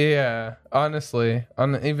 Yeah, honestly,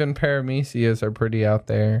 even paramecias are pretty out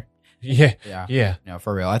there. Yeah, Yeah. yeah. No,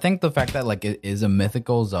 for real. I think the fact that like it is a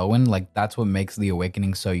mythical zone, like that's what makes the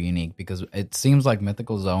awakening so unique, because it seems like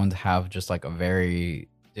mythical zones have just like a very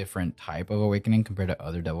different type of awakening compared to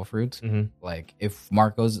other devil fruits. Mhm. Like if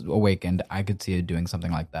Marco's awakened, I could see it doing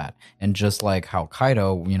something like that. And just like how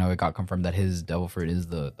Kaido, it got confirmed that his devil fruit is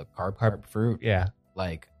the carp fruit. Yeah.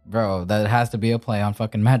 Like, bro, that has to be a play on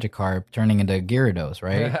fucking Magikarp turning into Gyarados,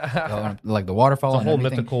 right? Like the waterfall It's a and whole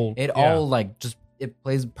everything. mythical. It yeah. all like just it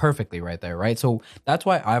plays perfectly right there, right? So that's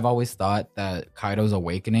why I've always thought that Kaido's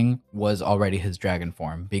awakening was already his dragon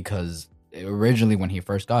form, because originally when he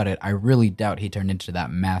first got it, I really doubt he turned into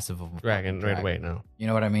that massive of a dragon fucking right away now. You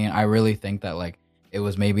know what I mean? I really think that like it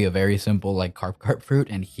was maybe a very simple like carp fruit,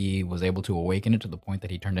 and he was able to awaken it to the point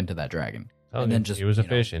that he turned into that dragon. Oh, And then just, he was a you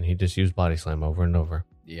know- fish, and he just used body slam over and over.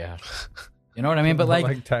 Yeah. You know what I mean? But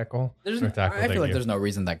like tackle. there's, Or tackle, I thank feel like you. there's no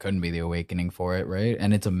reason that couldn't be the awakening for it, right?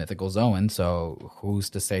 And it's a mythical zone, so who's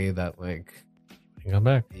to say that like Come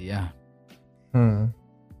back. yeah.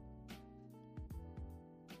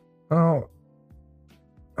 Oh,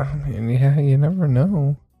 I mean, yeah, you never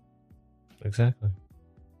know. Exactly.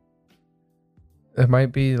 It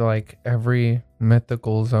might be like every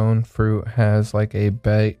mythical zone fruit has like a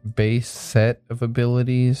base set of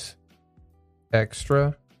abilities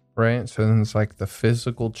extra, right? So then it's like the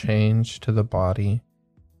physical change to the body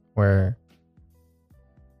where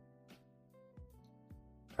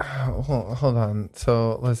hold on.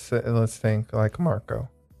 So let's think like Marco,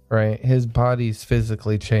 right? His body's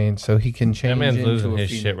physically changed so he can change man's into losing a his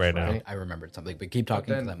phoenix, shit right now. I remembered something, but keep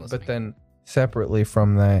talking because I'm listening. But then separately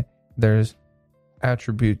from that, there's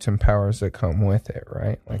attributes and powers that come with it,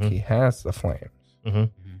 right? Like Mhm. he has the flames. Mm-hmm.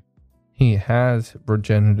 He has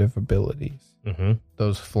regenerative abilities. Mm-hmm.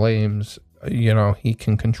 Those flames, he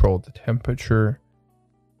can control the temperature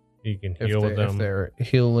You can if, heal they, with them. if they're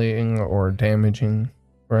healing or damaging,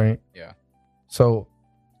 right? Yeah. So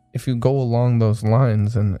if you go along those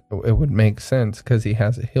lines, and it would make sense because he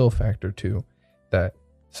has a heal factor too, that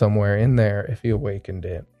somewhere in there, if he awakened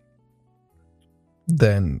it,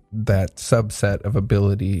 then that subset of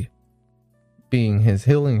ability being his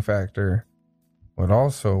healing factor would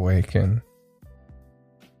also awaken.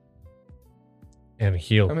 And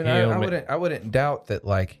heal. I mean, heal I wouldn't doubt that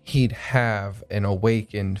like he'd have an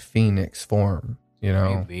awakened phoenix form,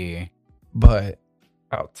 Maybe but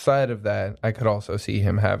outside of that, I could also see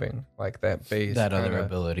him having like that base that other kinda-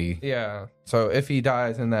 ability. Yeah. So if he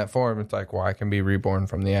dies in that form, it's like, well, I can be reborn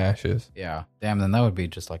from the ashes. Yeah. Damn, then that would be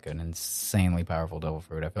just like an insanely powerful devil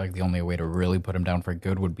fruit. I feel like the only way to really put him down for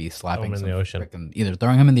good would be slapping him in some the ocean. frickin- either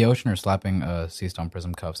throwing him in the ocean or slapping sea stone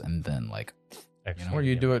prism cuffs, and then like Excellent. Or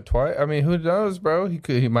you do it twice. I mean, who knows, bro?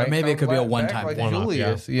 He might. maybe it come could be a back one-time like thing.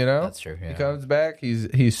 Julius, that's true. Yeah. He comes back.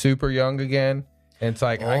 He's super young again. And it's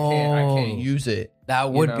like I can't Oh. use it.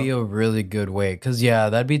 That would be a really good way, because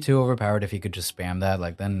that'd be too overpowered if he could just spam that.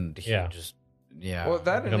 Like then he Yeah. would just Well,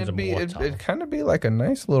 that becomes it'd kind of be like a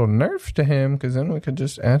nice little nerf to him, because then we could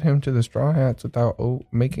just add him to the Straw Hats without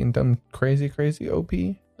making them crazy OP.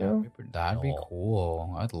 You know? that'd be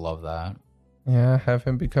cool. I'd love that. Yeah, have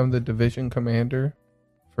him become the division commander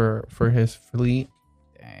for his fleet.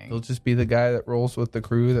 He'll Dang. just be the guy that rolls with the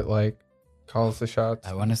crew that like calls the shots.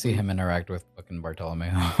 I want to see him interact with fucking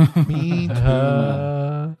Bartolomeo. Me too.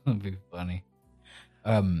 That'd be funny.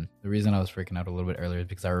 The reason I was freaking out a little bit earlier is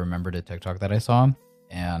because I remembered a TikTok that I saw,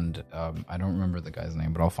 and I don't remember the guy's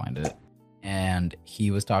name, but I'll find it. And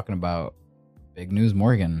he was talking about Big News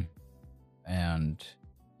Morgan, and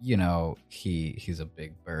he's a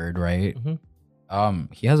big bird, right? Mhm.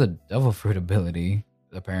 He has a devil fruit ability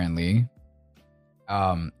apparently.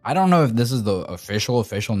 I don't know if this is the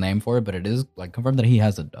official name for it, but it is like confirmed that he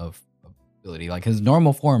has a ability. Like his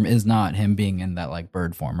normal form is not him being in that like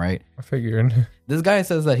bird form, right? I figured. This guy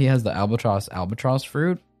says that he has the albatross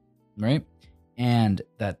fruit, right? And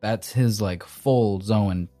that's his like full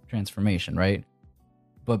zone transformation, right?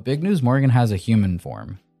 But Big News Morgan has a human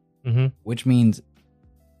form, Mm-hmm. which means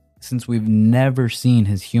since we've never seen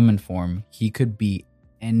his human form, he could be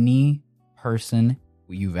any person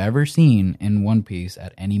you've ever seen in One Piece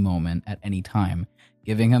at any moment, at any time,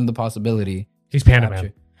 giving him the possibility. He's Panda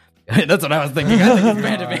Man. That's what I was thinking. I think he's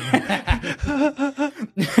Panda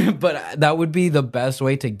Man. But that would be the best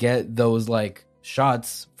way to get those like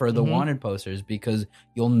shots for the wanted posters, because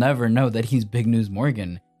you'll never know that he's Big News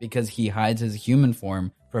Morgan because he hides his human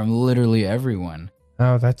form from literally everyone.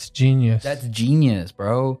 Oh, that's genius. That's genius,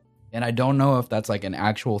 bro. And I don't know if that's like an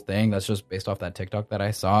actual thing. That's just based off that TikTok that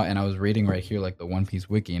I saw. And I was reading right here, like the One Piece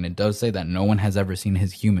wiki, and it does say that no one has ever seen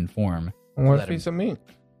his human form. What if he's a mink?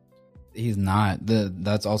 He's not.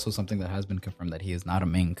 That's also something that has been confirmed, that he is not a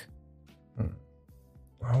mink.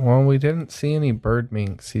 Well, we didn't see any bird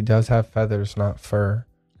minks. He does have feathers, not fur.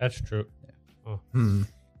 That's true. Oh.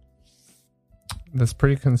 That's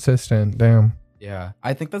pretty consistent. Damn. Yeah,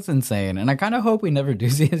 I think that's insane. And I kind of hope we never do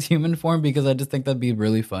see his human form, because I just think that'd be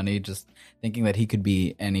really funny, just thinking that he could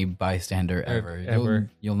be any bystander ever.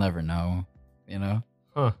 You'll never know, you know?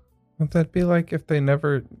 Huh. Would that be like if they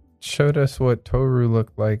never showed us what Toru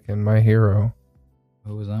looked like in My Hero?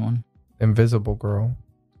 Who was that one? Invisible Girl.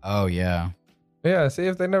 Oh, yeah. Yeah, see,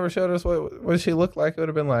 if they never showed us what she looked like, it would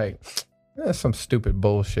have been like, that's some stupid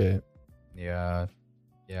bullshit. Yeah.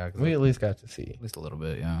 Yeah. We at least got to see. At least a little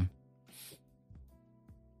bit, yeah.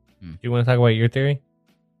 Do you want to talk about your theory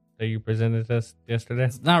that you presented to us yesterday?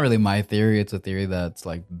 It's not really my theory. It's a theory that's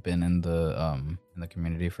like been in the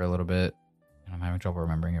community for a little bit, and I'm having trouble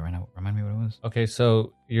remembering it right now. Remind me what it was. Okay,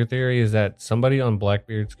 so your theory is that somebody on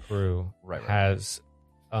Blackbeard's crew Right. has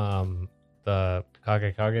the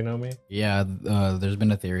Kage no Mi? Yeah, there's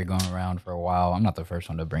been a theory going around for a while. I'm not the first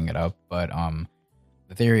one to bring it up, but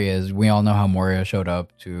the theory is, we all know how Moria showed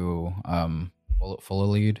up to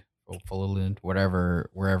Fullerlead,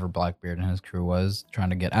 wherever Blackbeard and his crew was,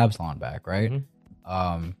 trying to get Absalom back, right?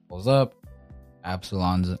 Pulls up,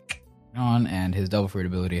 Absalom's on, and his Devil Fruit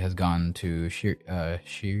ability has gone to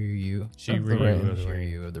Shiryu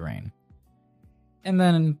of the Rain. And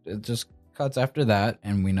then it just cuts after that,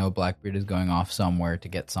 and we know Blackbeard is going off somewhere to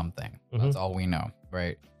get something. That's all we know,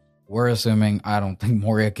 right? We're assuming, I don't think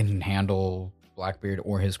Moria can handle Blackbeard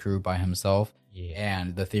or his crew by himself. Yeah.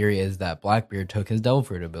 And the theory is that Blackbeard took his Devil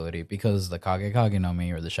Fruit ability, because the Kage no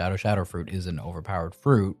Mi, or the Shadow Fruit, is an overpowered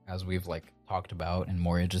fruit, as we've like talked about, and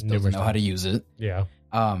Moria just doesn't know how to use it. Yeah.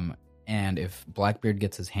 And if Blackbeard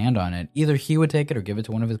gets his hand on it, either he would take it or give it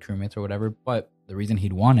to one of his crewmates or whatever. But the reason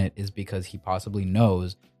he'd want it is because he possibly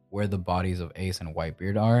knows where the bodies of Ace and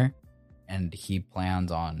Whitebeard are, and he plans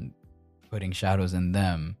on putting shadows in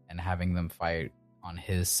them and having them fight on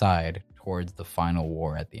his side towards the final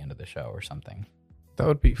war at the end of the show or something. That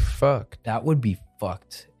would be fucked. That would be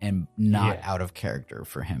fucked, and not out of character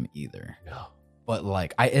for him either. No. But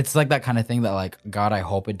like, it's like that kind of thing that like, God, I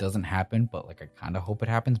hope it doesn't happen, but like, I kind of hope it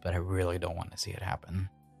happens, but I really don't want to see it happen.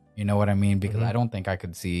 You know what I mean? Because I don't think I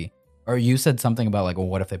could see. Or you said something about like, well,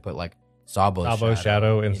 what if they put like Sabo's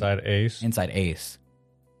Shadow inside Ace? Inside Ace.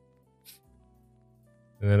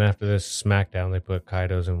 And then after this SmackDown, they put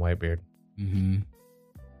Kaido's and Whitebeard.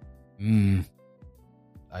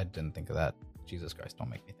 I didn't think of that. Jesus Christ, don't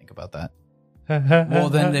make me think about that. Well,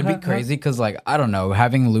 then it'd be crazy, because like, I don't know,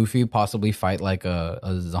 having Luffy possibly fight like a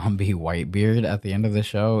zombie Whitebeard at the end of the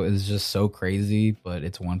show is just so crazy, but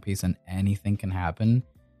it's One Piece and anything can happen.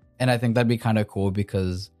 And I think that'd be kind of cool,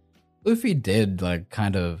 because Luffy did like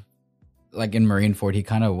kind of like in Marineford, he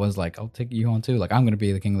kind of was like, I'll take you on too, like I'm gonna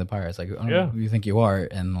be the king of the pirates, like I don't know who you think you are,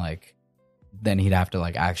 and like then he'd have to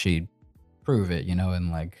like actually prove it, you know,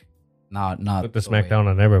 and like not put the SmackDown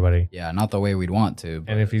on everybody. Yeah, not the way we'd want to.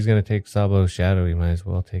 But. And if he's gonna take Sabo's shadow, he might as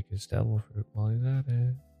well take his Devil Fruit while he's at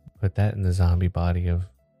it. Put that in the zombie body of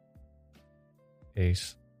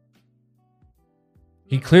Ace.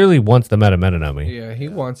 He clearly wants the Meta no Mi. Yeah, he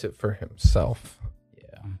wants it for himself.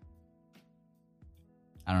 Yeah.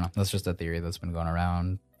 I don't know. That's just a theory that's been going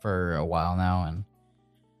around for a while now, and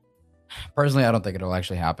personally, I don't think it'll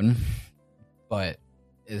actually happen. But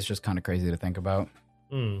it's just kind of crazy to think about.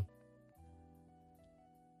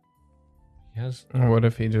 Yes. What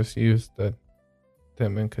if he just used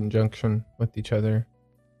them in conjunction with each other?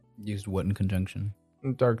 Used what in conjunction?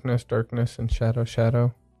 Darkness, and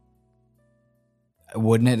shadow.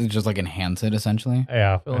 Wouldn't it just like enhance it essentially?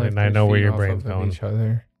 Yeah, and I know where your brain's going. Each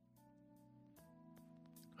other.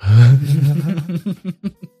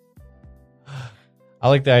 I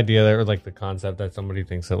like the idea that, or like the concept that somebody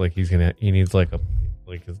thinks that like he needs like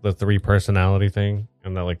the 3 personality thing,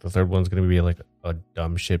 and that like the third one's gonna be like a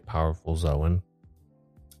dumb shit powerful Zoan.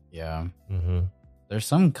 Yeah. There's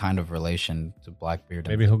some kind of relation to Blackbeard.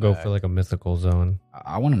 Maybe he'll go for like a mythical Zoan.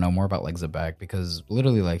 I want to know more about like Zebek, because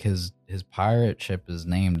literally like his pirate ship is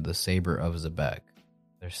named the Saber of Zebek.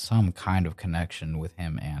 there's some kind of connection with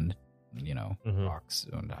him and, Mhm. Rox.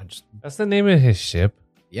 And That's the name of his ship.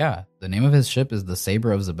 yeah, the name of his ship is the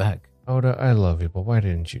Saber of Zebek. Oda, I love you, but why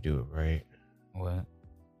didn't you do it right? What?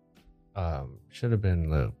 Should have been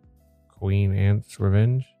the Queen Anne's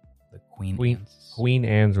Revenge. The Queen. Queen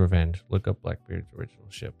Anne's Revenge. Look up Blackbeard's original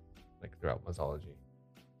ship, like throughout mythology.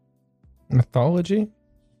 Mythology?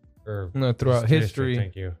 Or No, throughout history.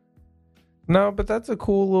 Thank you. No, but that's a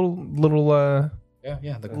cool little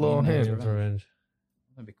Yeah, the Little Queen hint. Anne's Revenge.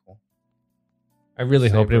 That'd be cool. I really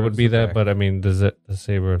hoped it Saber would of be that, Zebek. but I mean, the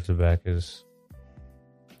Saber of Zebek is.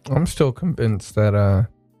 I'm still convinced that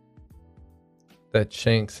that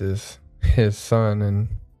Shanks is his son and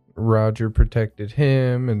Roger protected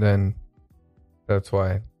him, and then that's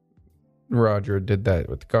why Roger did that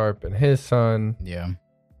with Garp and his son. Yeah.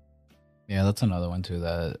 Yeah, that's another one too.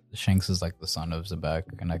 That Shanks is like the son of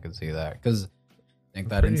Zebek, and I could see that because I think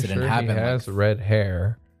that Pretty incident sure happened. He has like, red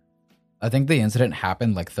hair. I think the incident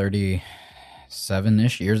happened like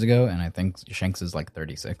 37-ish years ago, and I think Shanks is like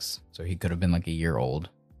 36, so he could have been like a year old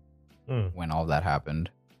when all that happened.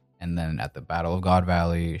 And then at the Battle of God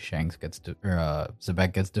Valley,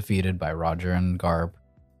 Zebek gets defeated by Roger and Garp.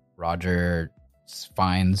 Roger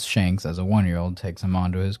finds Shanks as a 1-year-old, takes him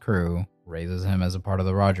onto his crew, raises him as a part of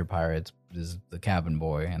the Roger Pirates, is the cabin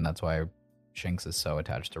boy, and that's why Shanks is so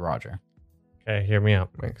attached to Roger. Okay, hear me out.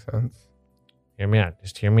 Makes sense. Hear me out.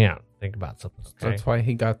 Just hear me out. Think about something. Okay? That's why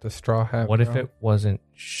he got the straw hat. What if bro. it wasn't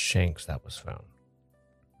Shanks that was found?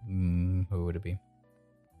 Who would it be?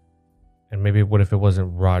 And maybe what if it wasn't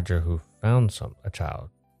Roger who found a child?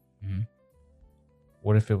 Mhm.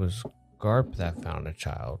 What if it was Garp that found a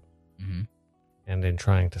child? Mhm. And in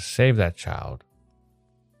trying to save that child,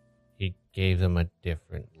 he gave them a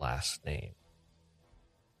different last name.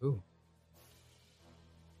 Ooh.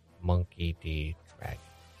 Monkey D. Dragon.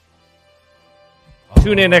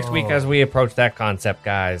 Tune in next week as we approach that concept,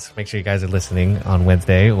 guys. Make sure you guys are listening on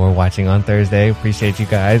Wednesday or watching on Thursday. Appreciate you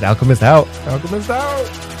guys. Alchemist out. Alchemist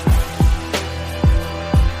out.